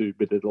can't do,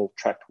 but it'll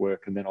attract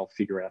work and then I'll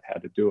figure out how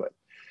to do it.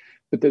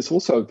 But there's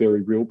also a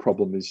very real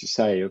problem, as you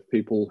say, of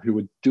people who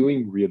are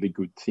doing really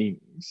good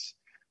things,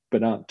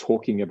 but aren't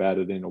talking about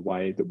it in a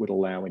way that would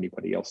allow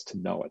anybody else to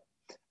know it.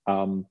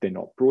 They're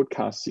not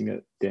broadcasting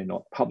it. They're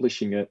not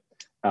publishing it.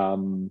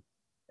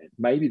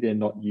 Maybe they're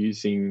not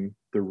using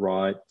the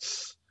right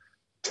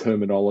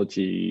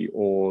terminology,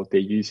 or they're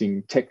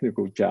using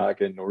technical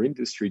jargon or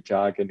industry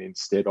jargon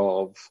instead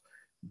of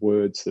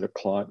words that a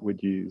client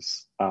would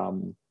use.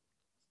 And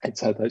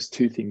so those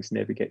two things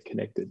never get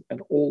connected,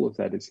 and all of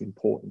that is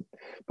important.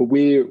 But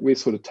we're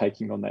sort of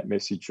taking on that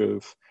message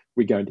of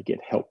we're going to get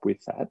help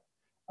with that,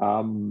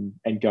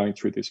 and going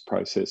through this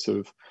process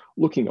of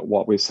looking at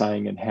what we're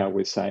saying and how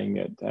we're saying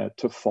it,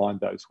 to find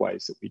those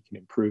ways that we can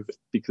improve it.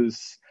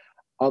 Because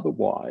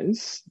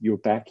otherwise, you're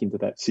back into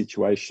that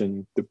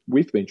situation that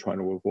we've been trying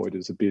to avoid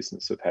as a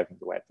business, of having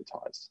to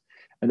advertise.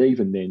 And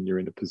even then, you're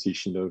in a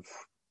position of,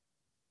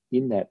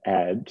 in that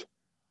ad,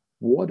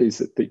 what is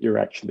it that you're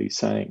actually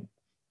saying?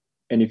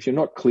 And if you're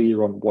not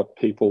clear on what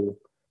people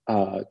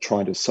are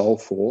trying to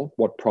solve for,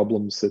 what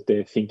problems that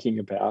they're thinking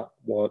about,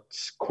 what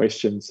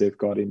questions they've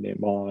got in their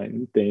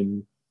mind,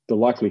 then the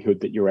likelihood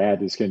that your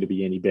ad is going to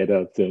be any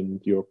better than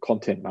your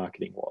content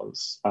marketing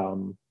was,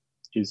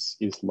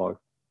 is low.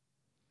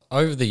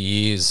 Over the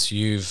years,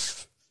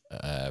 you've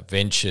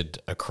ventured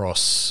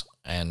across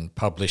and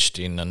published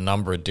in a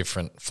number of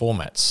different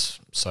formats.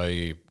 So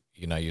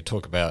you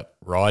talk about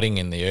writing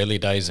in the early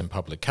days in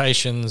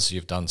publications.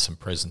 You've done some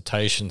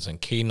presentations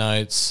and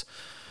keynotes.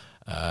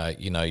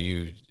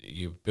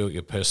 You've built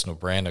your personal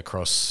brand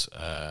across,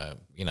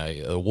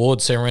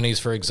 award ceremonies,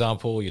 for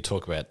example. You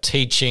talk about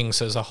teaching.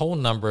 So there's a whole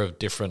number of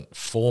different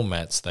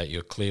formats that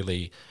you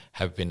clearly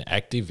have been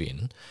active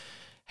in.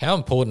 How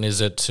important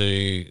is it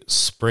to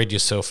spread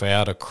yourself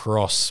out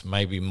across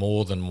maybe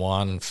more than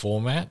one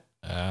format?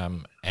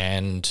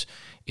 And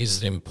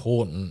is it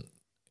important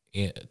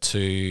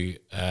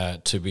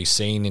to be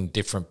seen in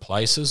different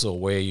places, or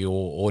where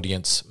your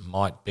audience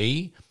might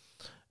be?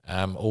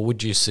 Or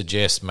would you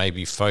suggest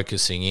maybe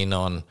focusing in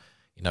on,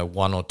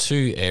 one or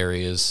two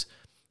areas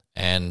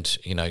and,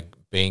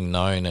 being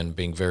known and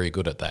being very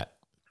good at that?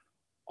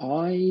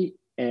 I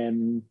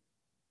am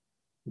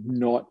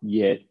not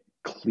yet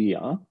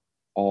clear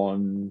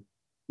on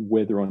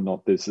whether or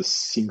not there's a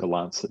single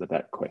answer to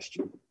that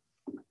question.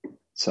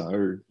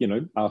 So,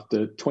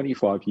 after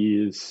 25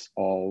 years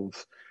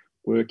of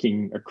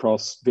working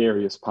across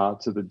various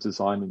parts of the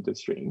design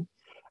industry,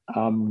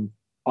 I'm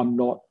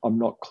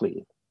not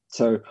clear.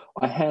 So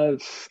I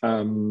have,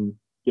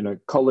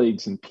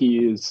 colleagues and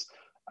peers,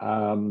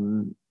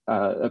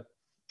 a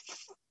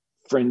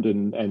friend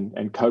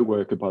and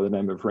co-worker by the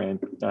name of Ram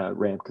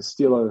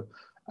Castillo,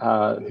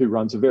 who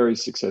runs a very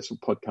successful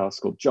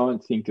podcast called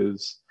Giant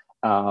Thinkers.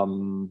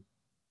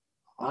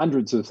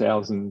 hundreds of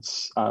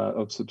thousands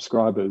of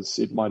subscribers,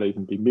 it might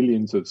even be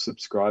millions of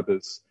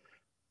subscribers,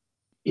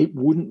 it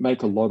wouldn't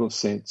make a lot of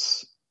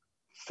sense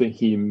for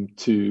him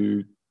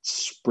to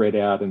spread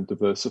out and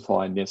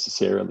diversify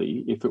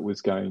necessarily if it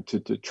was going to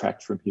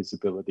detract from his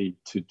ability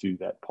to do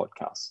that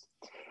podcast.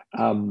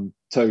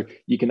 So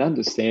you can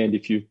understand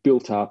if you've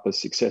built up a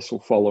successful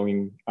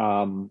following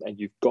and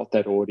you've got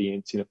that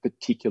audience in a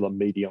particular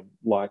medium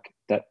like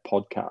that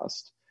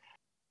podcast,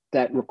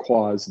 that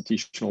requires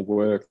additional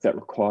work, that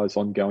requires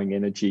ongoing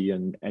energy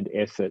and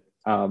effort.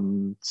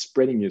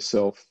 Spreading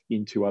yourself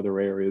into other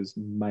areas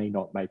may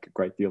not make a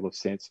great deal of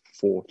sense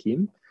for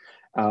him.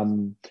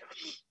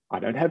 I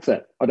don't have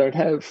that. I don't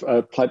have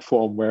a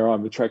platform where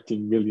I'm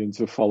attracting millions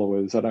of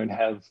followers. I don't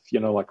have,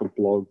 like a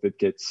blog that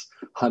gets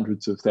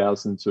hundreds of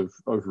thousands of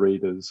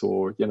readers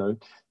or,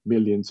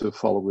 millions of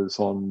followers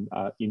on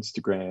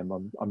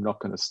Instagram. I'm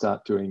not going to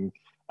start doing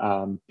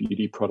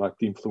beauty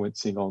product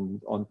influencing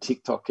on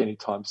TikTok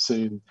anytime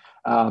soon.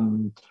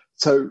 For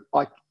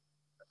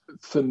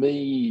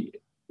me,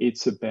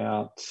 it's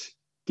about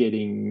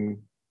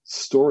getting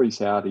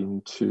stories out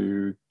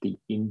into the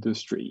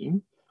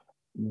industry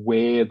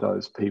where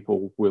those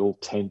people will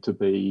tend to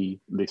be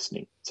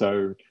listening.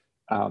 So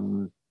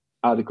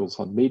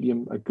articles on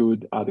Medium are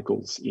good.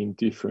 Articles in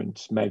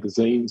different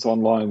magazines,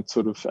 online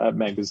sort of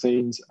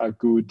magazines are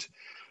good.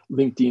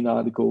 LinkedIn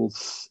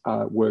articles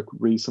work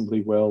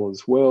reasonably well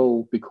as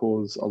well,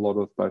 because a lot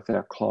of both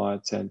our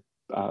clients and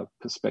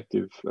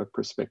prospective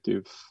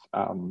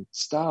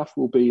staff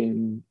will be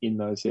in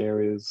those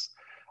areas.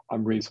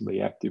 I'm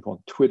reasonably active on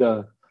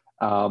Twitter.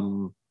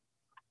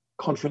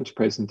 Conference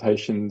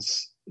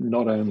presentations,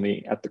 not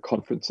only at the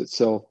conference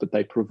itself, but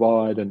they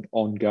provide an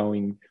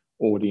ongoing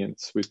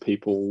audience with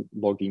people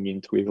logging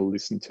in to either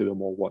listen to them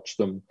or watch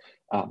them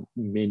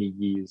many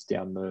years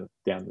down the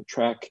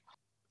track.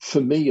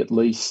 For me, at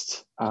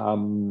least,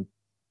 I'm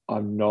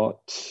not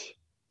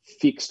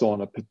fixed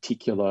on a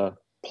particular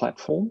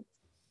platform,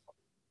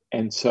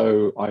 and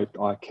so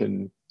I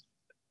can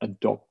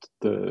adopt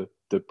the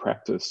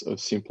practice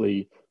of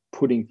simply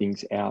putting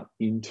things out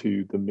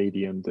into the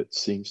medium that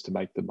seems to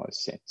make the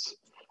most sense.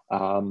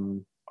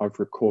 I've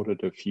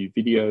recorded a few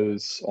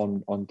videos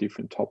on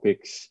different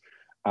topics.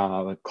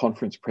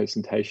 Conference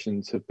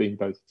presentations have been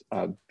both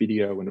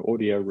video and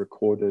audio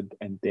recorded,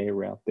 and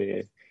they're out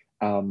there.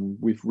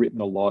 We've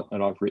written a lot,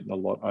 and I've written a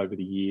lot over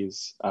the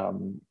years,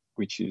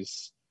 which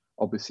is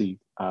obviously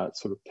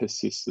sort of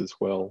persists as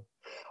well.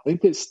 I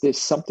think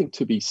there's something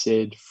to be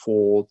said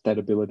for that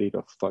ability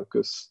to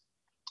focus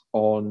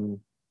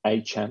on a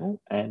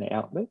channel and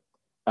outlet,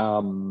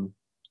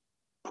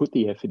 put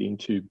the effort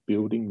into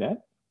building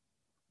that,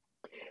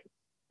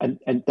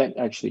 and that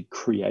actually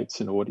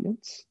creates an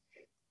audience.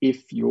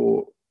 If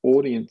your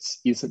audience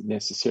isn't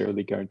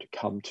necessarily going to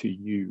come to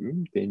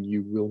you, then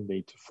you will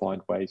need to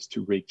find ways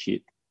to reach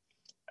it,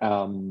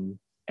 and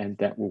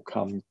that will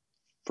come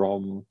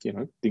from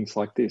things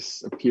like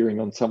this, appearing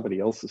on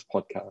somebody else's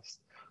podcast,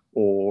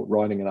 or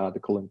writing an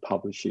article and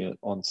publishing it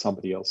on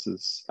somebody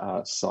else's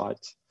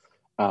site.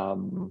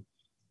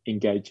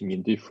 Engaging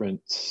in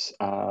different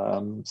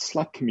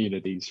Slack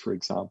communities, for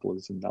example,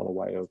 is another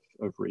way of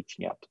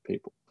reaching out to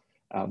people.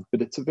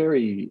 But it's a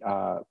very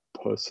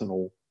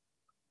personal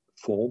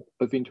form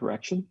of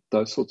interaction,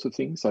 those sorts of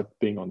things, like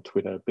being on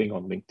Twitter, being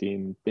on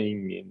LinkedIn,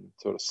 being in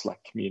sort of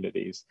Slack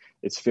communities.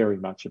 It's very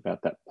much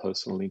about that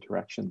personal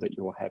interaction that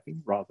you're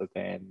having, rather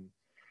than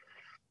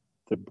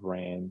the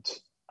brand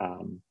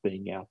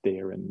being out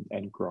there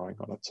and growing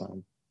on its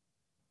own.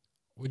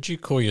 Would you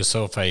call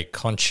yourself a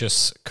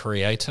conscious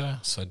creator?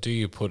 So do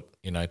you put,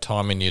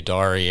 time in your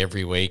diary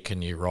every week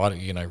and you write,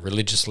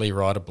 religiously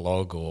write a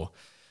blog, or,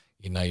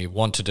 you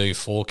want to do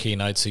 4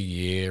 keynotes a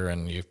year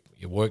and you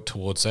work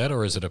towards that,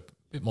 or is it a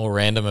bit more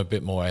random, a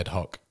bit more ad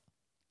hoc?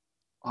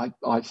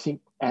 I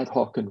think ad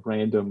hoc and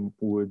random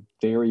would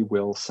very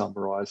well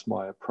summarize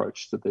my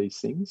approach to these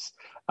things.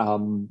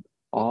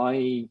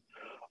 I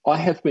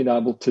have been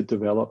able to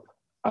develop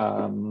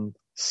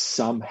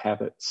some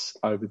habits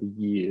over the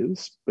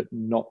years, but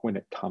not when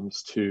it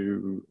comes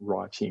to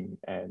writing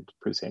and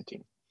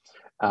presenting.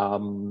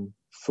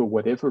 For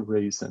whatever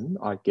reason,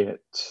 I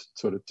get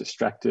sort of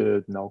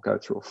distracted, and I'll go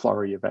through a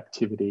flurry of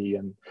activity,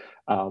 and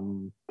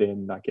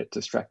then I get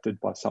distracted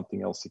by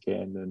something else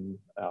again, and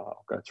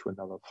I'll go through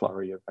another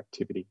flurry of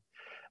activity.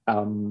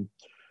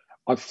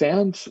 I've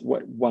found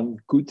one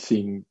good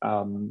thing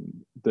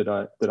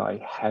that I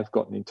have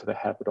gotten into the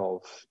habit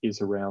of is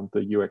around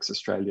the UX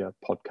Australia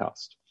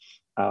podcast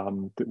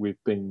that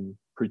we've been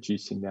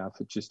producing now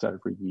for just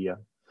over a year.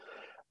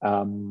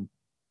 And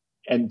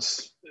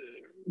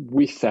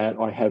with that,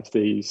 I have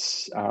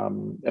these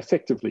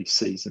effectively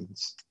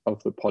seasons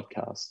of the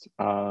podcast,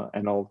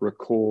 and I'll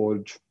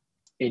record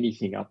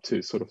anything up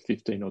to sort of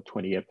 15 or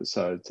 20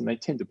 episodes, and they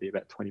tend to be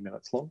about 20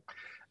 minutes long.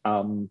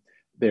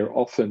 They're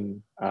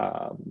often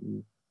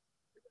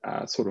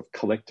sort of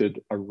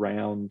collected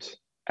around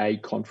a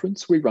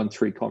conference. We run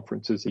 3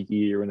 conferences a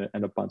year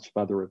and a bunch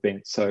of other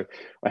events. So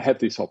I have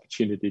this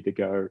opportunity to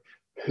go,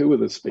 who are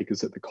the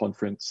speakers at the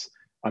conference?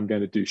 I'm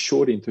going to do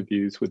short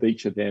interviews with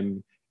each of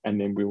them, and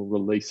then we'll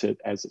release it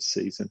as a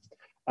season.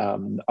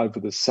 Over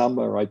the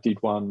summer, I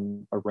did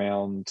one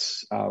around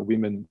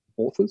women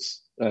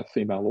authors,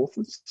 female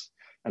authors,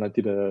 and I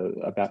did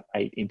about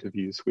 8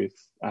 interviews with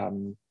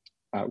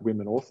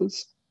women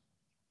authors,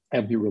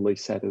 and we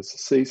released that as a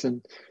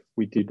season.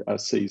 We did a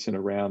season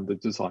around the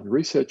Design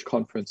Research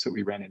Conference that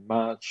we ran in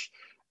March.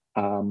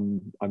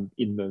 I'm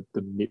in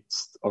the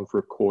midst of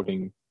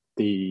recording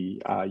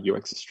the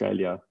UX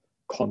Australia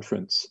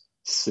conference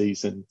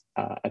season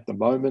at the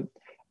moment,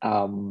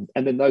 and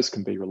then those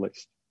can be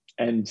released.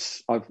 And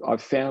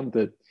I've found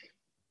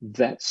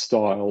that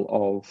style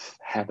of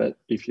habit,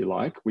 if you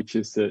like, which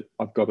is that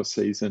I've got a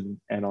season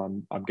and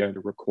I'm going to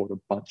record a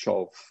bunch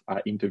of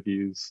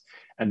interviews,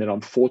 and then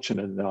I'm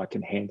fortunate that I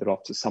can hand it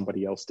off to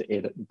somebody else to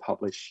edit and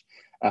publish,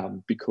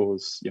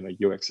 because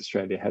UX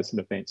Australia has an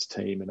events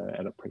team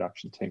and a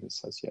production team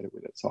associated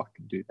with it, so I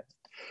can do that.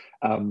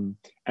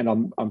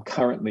 And I'm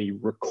currently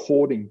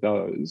recording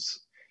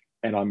those,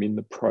 and I'm in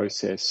the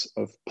process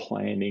of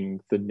planning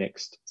the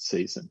next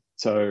season.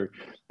 So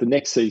the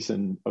next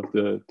season of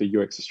the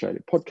UX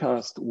Australia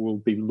podcast will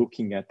be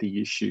looking at the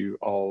issue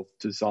of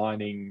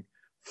designing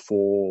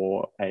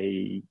for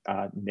a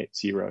net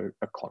zero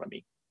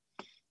economy.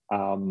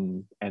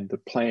 And the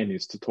plan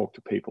is to talk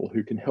to people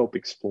who can help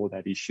explore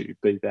that issue,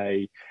 be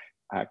they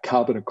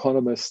carbon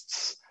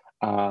economists,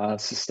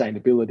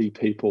 sustainability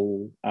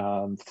people,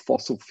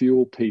 fossil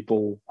fuel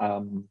people.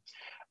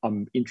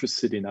 I'm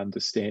interested in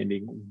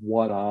understanding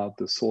what are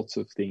the sorts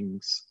of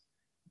things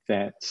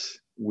that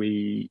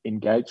we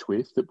engage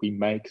with, that we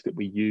make, that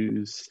we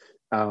use,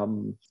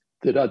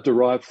 that are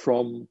derived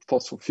from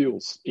fossil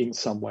fuels in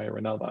some way or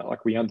another.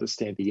 Like, we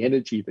understand the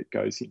energy that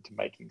goes into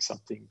making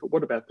something, but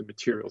what about the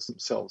materials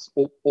themselves?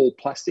 All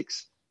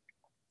plastics,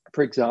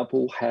 for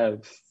example,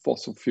 have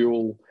fossil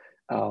fuel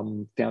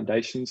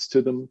foundations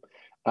to them.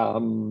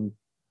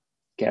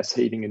 Gas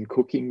heating and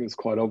cooking is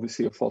quite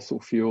obviously a fossil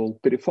fuel.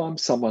 But if I'm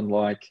someone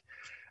like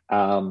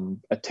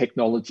a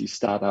technology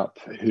startup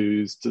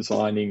who's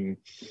designing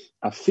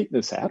a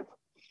fitness app,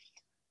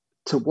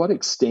 to what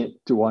extent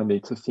do I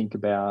need to think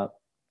about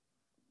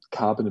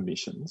carbon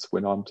emissions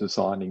when I'm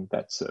designing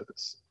that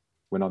service,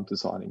 when I'm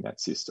designing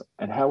that system?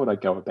 And how would I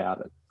go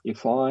about it?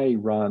 If I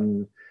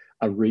run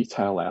a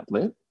retail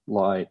outlet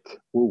like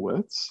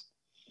Woolworths,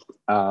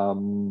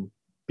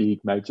 big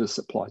major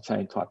supply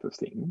chain type of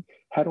thing,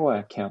 how do I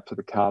account for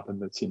the carbon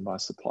that's in my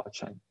supply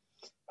chain?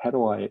 How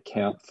do I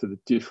account for the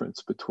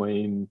difference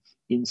between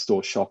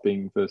in-store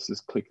shopping versus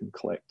click and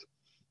collect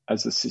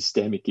as a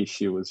systemic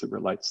issue as it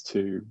relates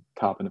to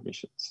carbon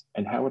emissions?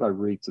 And how would I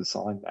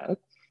redesign that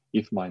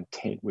if my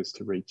intent was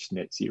to reach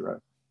net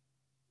zero?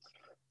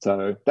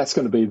 So that's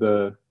going to be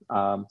the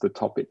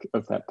topic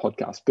of that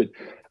podcast. But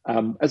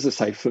as I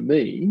say, for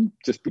me,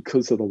 just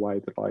because of the way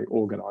that I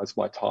organise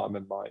my time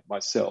and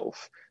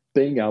myself,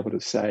 being able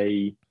to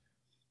say,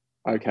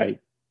 okay,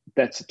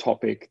 that's a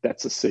topic,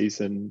 that's a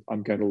season,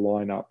 I'm going to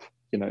line up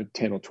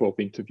 10 or 12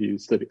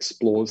 interviews that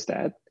explores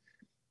that,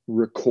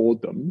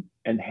 record them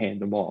and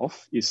hand them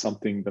off, is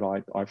something that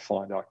I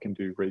find I can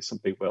do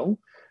reasonably well,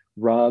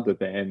 rather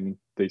than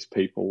these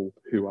people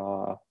who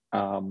are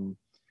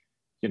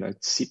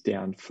sit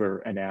down for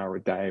an hour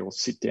a day or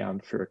sit down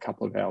for a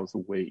couple of hours a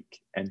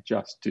week and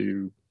just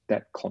do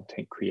that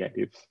content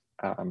creative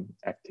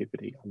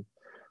activity.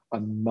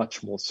 I'm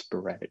much more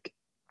sporadic.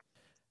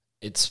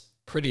 It's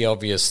pretty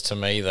obvious to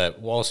me that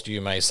whilst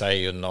you may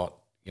say you're not,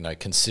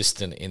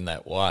 consistent in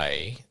that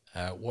way,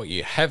 what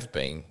you have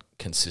been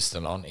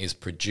consistent on is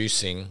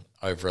producing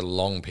over a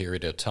long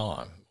period of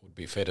time. It would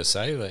be fair to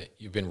say that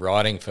you've been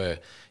writing for,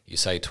 you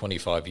say,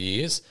 25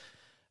 years.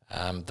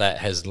 That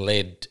has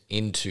led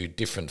into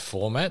different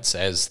formats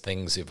as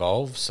things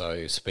evolve.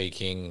 So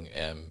speaking,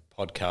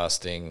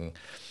 podcasting,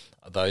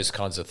 those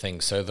kinds of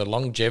things. So the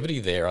longevity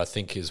there, I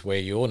think, is where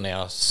you're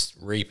now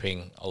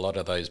reaping a lot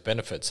of those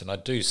benefits. And I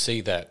do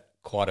see that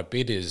quite a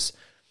bit, is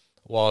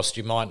whilst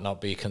you might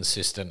not be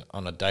consistent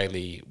on a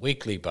daily,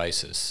 weekly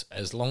basis,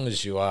 as long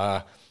as you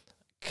are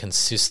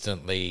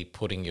consistently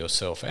putting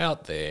yourself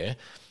out there,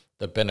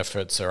 the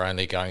benefits are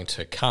only going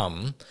to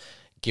come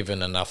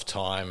given enough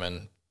time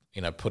and,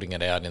 putting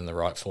it out in the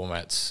right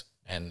formats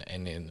and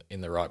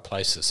in the right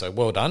places. So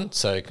well done.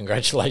 So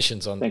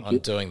congratulations on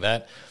doing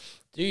that.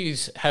 Do you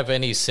have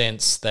any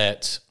sense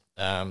that,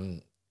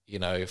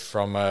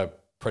 from a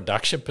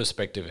production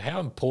perspective,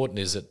 how important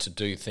is it to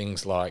do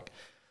things like,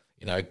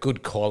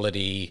 good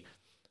quality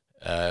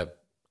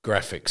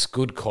graphics,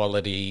 good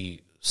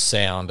quality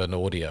sound and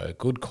audio,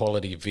 good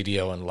quality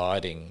video and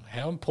lighting?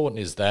 How important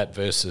is that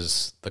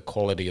versus the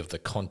quality of the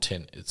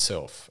content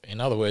itself?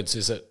 In other words,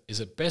 is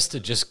it best to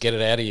just get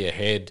it out of your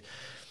head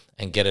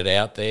and get it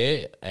out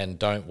there and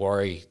don't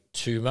worry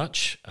too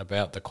much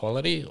about the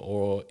quality,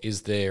 or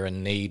is there a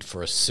need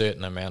for a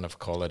certain amount of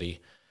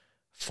quality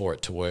for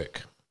it to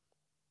work?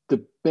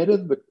 The better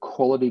the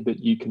quality that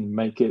you can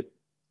make it,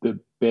 the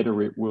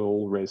better it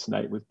will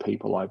resonate with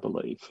people, I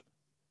believe.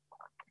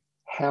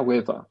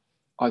 However,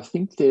 I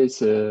think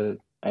there's a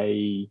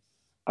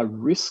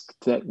risk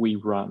that we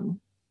run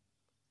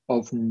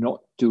of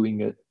not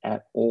doing it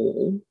at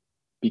all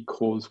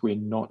because we're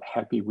not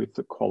happy with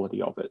the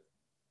quality of it,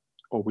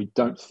 or we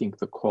don't think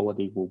the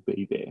quality will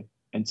be there.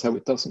 And so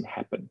it doesn't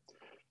happen.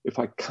 If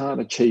I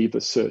can't achieve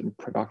a certain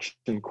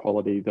production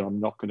quality, then I'm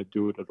not going to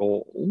do it at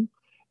all,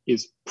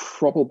 is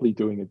probably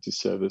doing a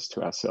disservice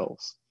to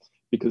ourselves.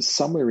 Because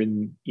somewhere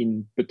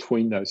in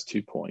between those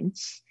 2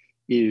 points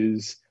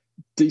is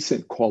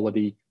decent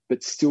quality,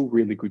 but still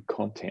really good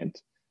content.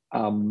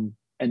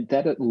 And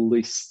that at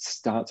least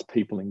starts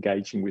people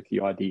engaging with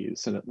the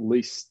ideas, and at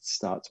least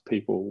starts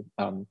people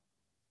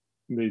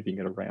moving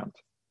it around.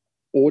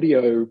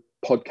 Audio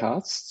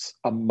podcasts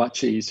are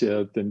much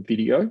easier than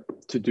video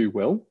to do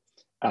well.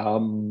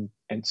 And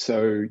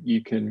so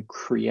you can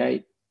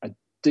create a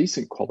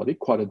decent quality,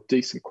 quite a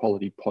decent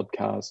quality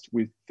podcast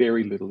with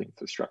very little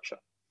infrastructure.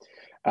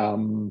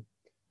 So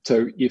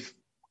if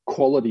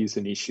quality is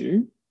an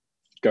issue,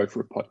 go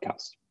for a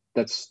podcast.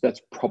 That's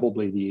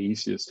probably the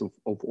easiest of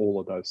all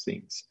of those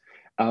things.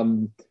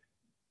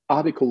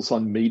 Articles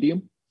on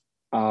Medium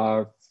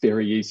are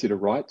very easy to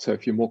write. So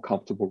if you're more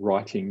comfortable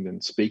writing than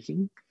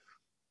speaking,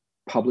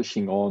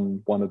 publishing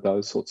on one of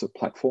those sorts of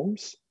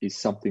platforms is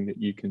something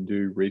that you can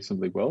do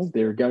reasonably well.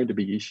 There are going to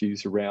be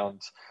issues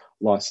around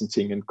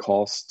licensing and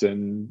cost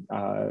and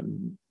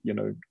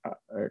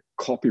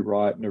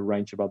copyright and a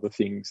range of other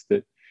things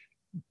that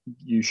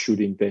you should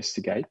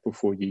investigate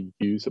before you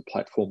use a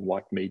platform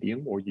like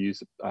Medium or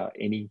use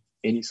any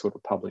sort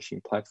of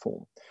publishing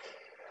platform.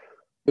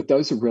 But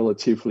those are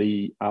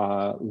relatively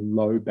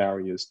low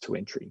barriers to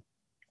entry.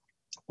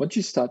 Once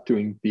you start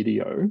doing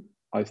video,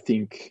 I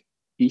think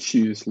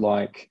issues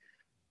like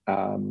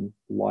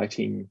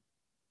lighting,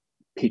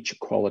 picture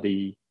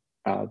quality,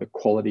 the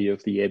quality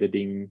of the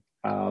editing,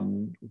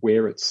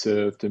 where it's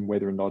served and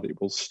whether or not it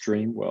will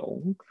stream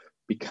well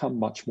become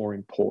much more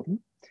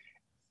important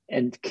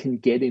and can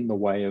get in the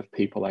way of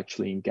people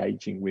actually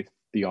engaging with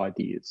the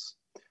ideas.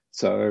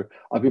 So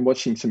I've been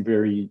watching some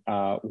very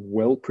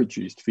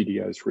well-produced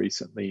videos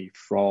recently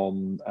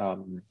from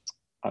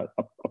a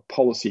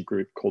policy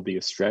group called the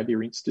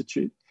Australia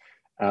Institute,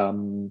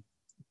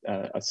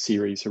 a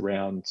series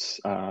around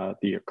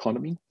the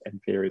economy and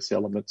various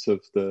elements of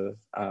the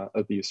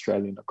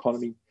Australian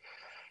economy.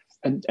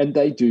 And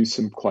they do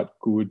some quite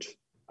good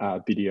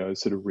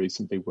videos that are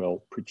reasonably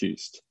well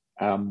produced.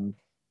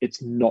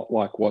 It's not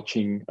like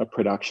watching a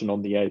production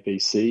on the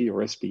ABC or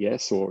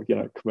SBS or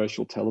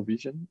commercial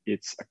television.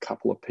 It's a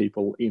couple of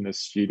people in a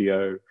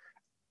studio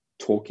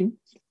talking,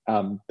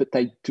 but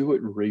they do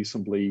it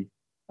reasonably.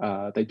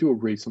 They do a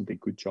reasonably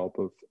good job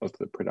of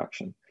the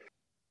production.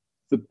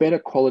 The better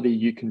quality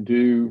you can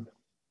do,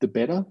 the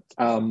better.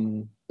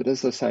 But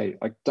as I say,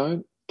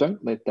 don't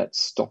let that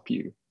stop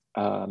you.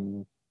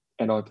 And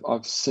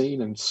I've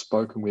seen and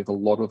spoken with a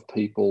lot of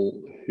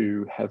people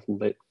who have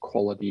let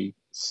quality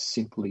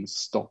simply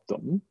stop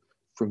them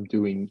from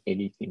doing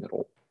anything at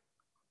all.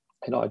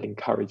 And I'd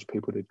encourage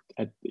people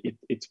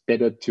it's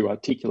better to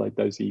articulate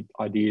those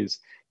ideas,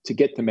 to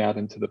get them out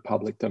into the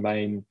public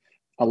domain,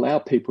 allow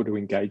people to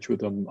engage with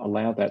them,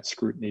 allow that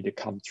scrutiny to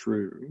come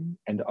through,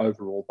 and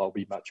overall they'll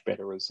be much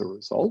better as a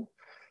result.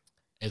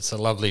 It's a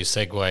lovely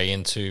segue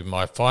into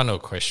my final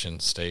question,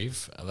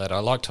 Steve, that I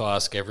like to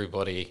ask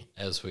everybody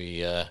as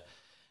we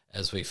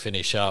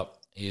finish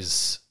up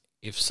is,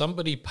 if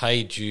somebody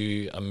paid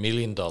you $1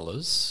 million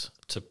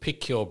to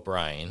pick your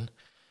brain,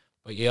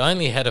 but you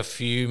only had a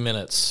few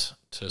minutes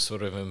to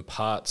sort of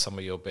impart some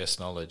of your best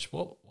knowledge,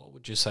 what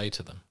would you say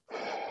to them?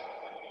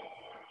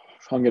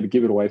 I'm going to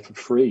give it away for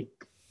free.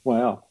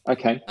 Wow.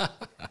 Okay.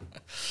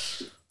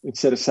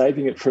 Instead of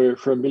saving it for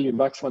 $1 million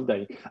one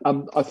day.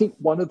 I think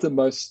one of the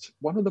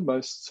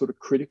most sort of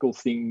critical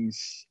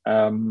things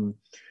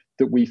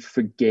that we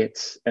forget,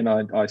 and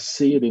I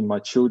see it in my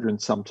children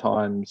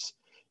sometimes,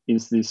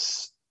 is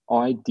this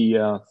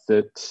idea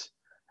that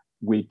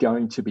we're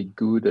going to be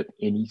good at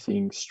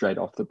anything straight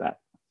off the bat.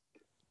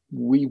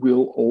 We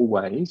will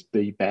always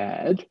be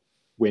bad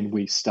when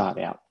we start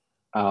out.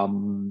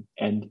 And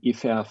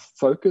if our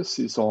focus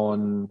is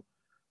on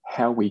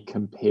how we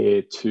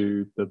compare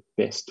to the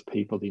best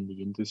people in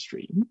the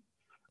industry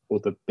or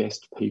the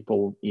best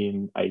people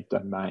in a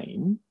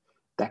domain,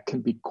 that can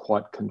be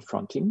quite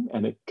confronting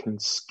and it can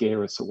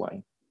scare us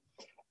away.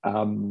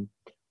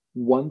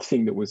 One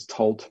thing that was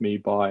told to me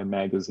by a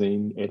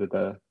magazine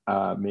editor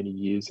many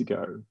years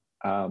ago,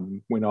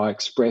 when I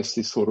expressed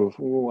this sort of,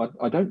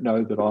 I don't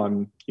know that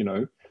I'm,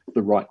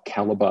 the right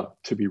caliber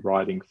to be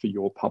writing for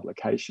your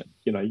publication.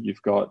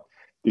 You've got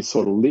this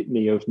sort of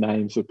litany of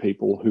names of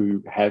people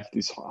who have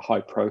this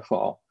high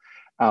profile.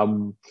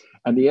 And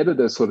the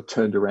editor sort of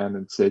turned around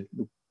and said,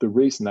 the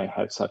reason they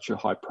have such a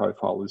high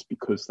profile is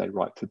because they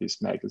write for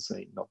this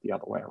magazine, not the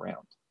other way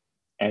around.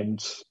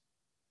 And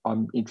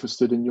I'm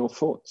interested in your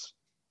thoughts.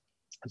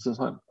 And so I was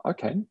like,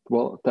 okay,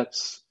 well,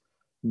 that's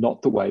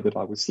not the way that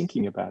I was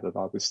thinking about it.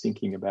 I was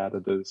thinking about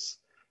it as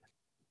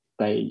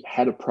they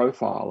had a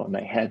profile and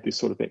they had this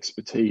sort of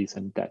expertise,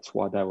 and that's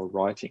why they were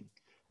writing.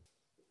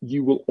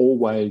 You will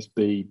always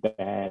be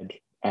bad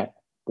at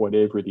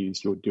whatever it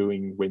is you're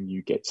doing when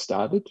you get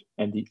started.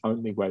 And the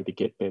only way to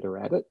get better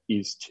at it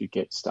is to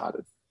get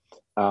started.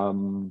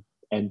 And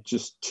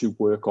just to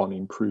work on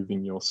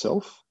improving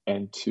yourself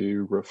and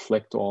to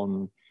reflect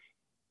on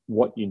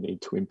what you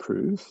need to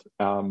improve,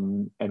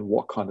 and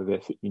what kind of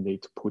effort you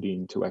need to put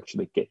in to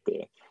actually get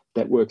there.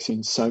 That works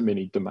in so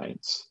many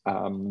domains.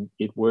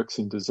 It works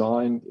in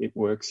design, it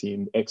works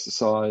in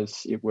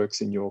exercise, it works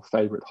in your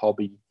favorite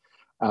hobby,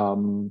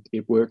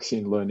 it works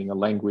in learning a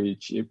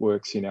language, it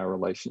works in our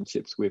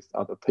relationships with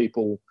other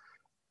people.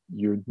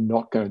 You're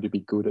not going to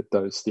be good at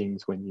those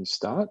things when you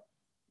start,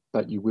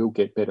 but you will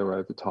get better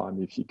over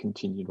time if you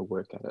continue to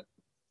work at it.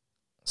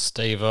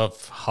 Steve,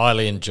 I've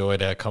highly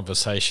enjoyed our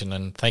conversation,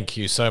 and thank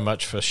you so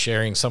much for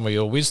sharing some of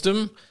your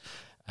wisdom.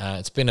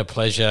 It's been a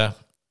pleasure.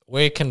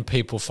 Where can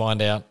people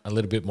find out a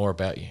little bit more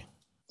about you?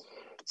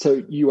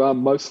 So you are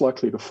most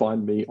likely to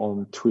find me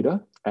on Twitter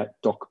at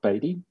Doc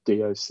Baty,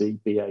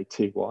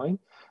 DOCBATY.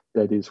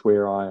 That is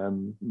where I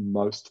am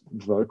most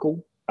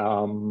vocal,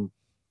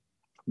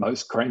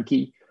 most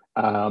cranky,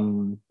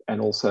 and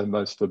also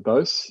most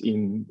verbose,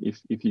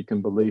 if you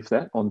can believe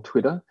that, on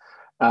Twitter.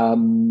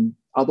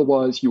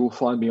 Otherwise, you will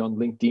find me on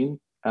LinkedIn,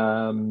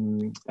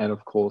 and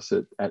of course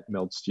at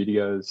Meld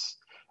Studios,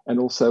 and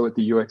also at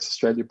the UX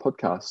Australia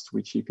podcast,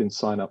 which you can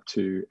sign up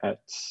to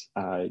at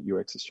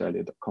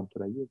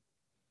uxaustralia.com.au.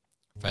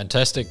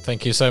 Fantastic.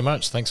 Thank you so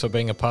much. Thanks for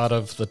being a part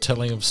of the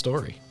Telling of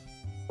Story.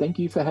 Thank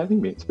you for having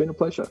me. It's been a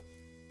pleasure.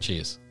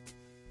 Cheers.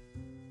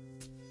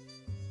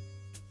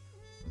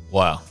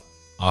 Wow.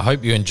 I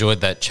hope you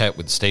enjoyed that chat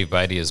with Steve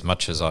Baty as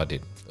much as I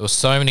did. There were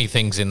so many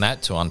things in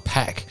that to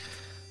unpack.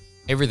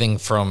 Everything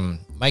from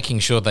making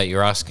sure that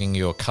you're asking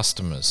your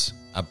customers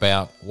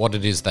about what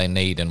it is they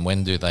need and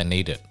when do they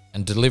need it,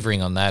 and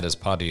delivering on that as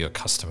part of your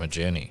customer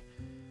journey.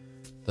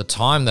 The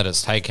time that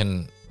it's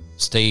taken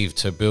Steve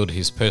to build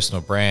his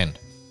personal brand,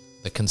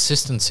 the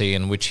consistency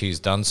in which he's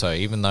done so,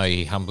 even though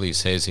he humbly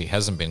says he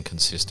hasn't been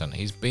consistent.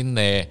 He's been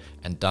there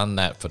and done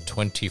that for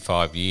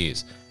 25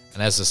 years.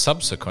 And as a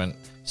subsequent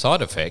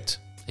side effect,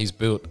 he's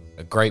built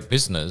a great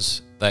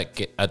business that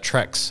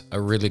attracts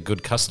a really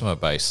good customer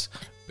base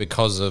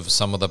because of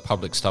some of the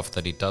public stuff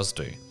that he does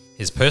do.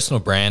 His personal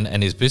brand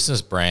and his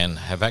business brand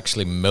have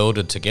actually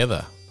melded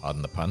together,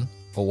 pardon the pun.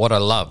 But what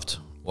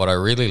I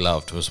really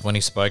loved was when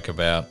he spoke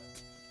about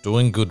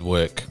doing good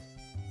work,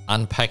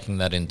 unpacking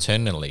that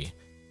internally,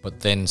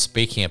 but then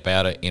speaking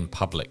about it in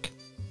public.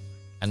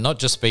 And not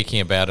just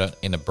speaking about it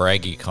in a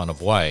braggy kind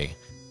of way,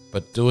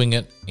 but doing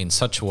it in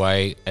such a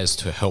way as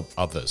to help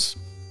others.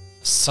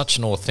 Such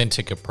an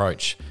authentic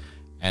approach.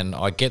 And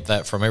I get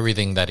that from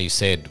everything that he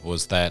said,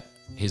 was that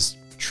his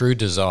true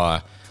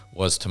desire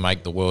was to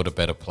make the world a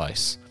better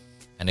place.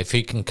 And if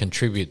he can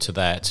contribute to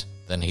that,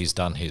 then he's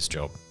done his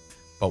job.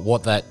 But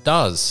what that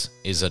does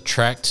is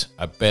attract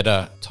a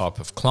better type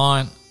of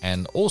client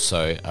and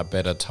also a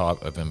better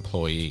type of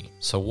employee.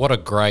 So what a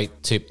great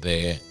tip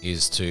there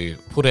is to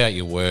put out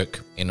your work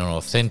in an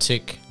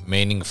authentic,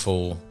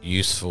 meaningful,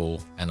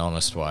 useful, and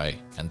honest way.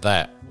 And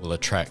that will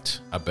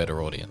attract a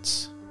better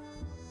audience.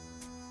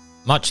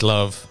 Much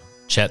love.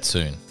 Chat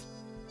soon.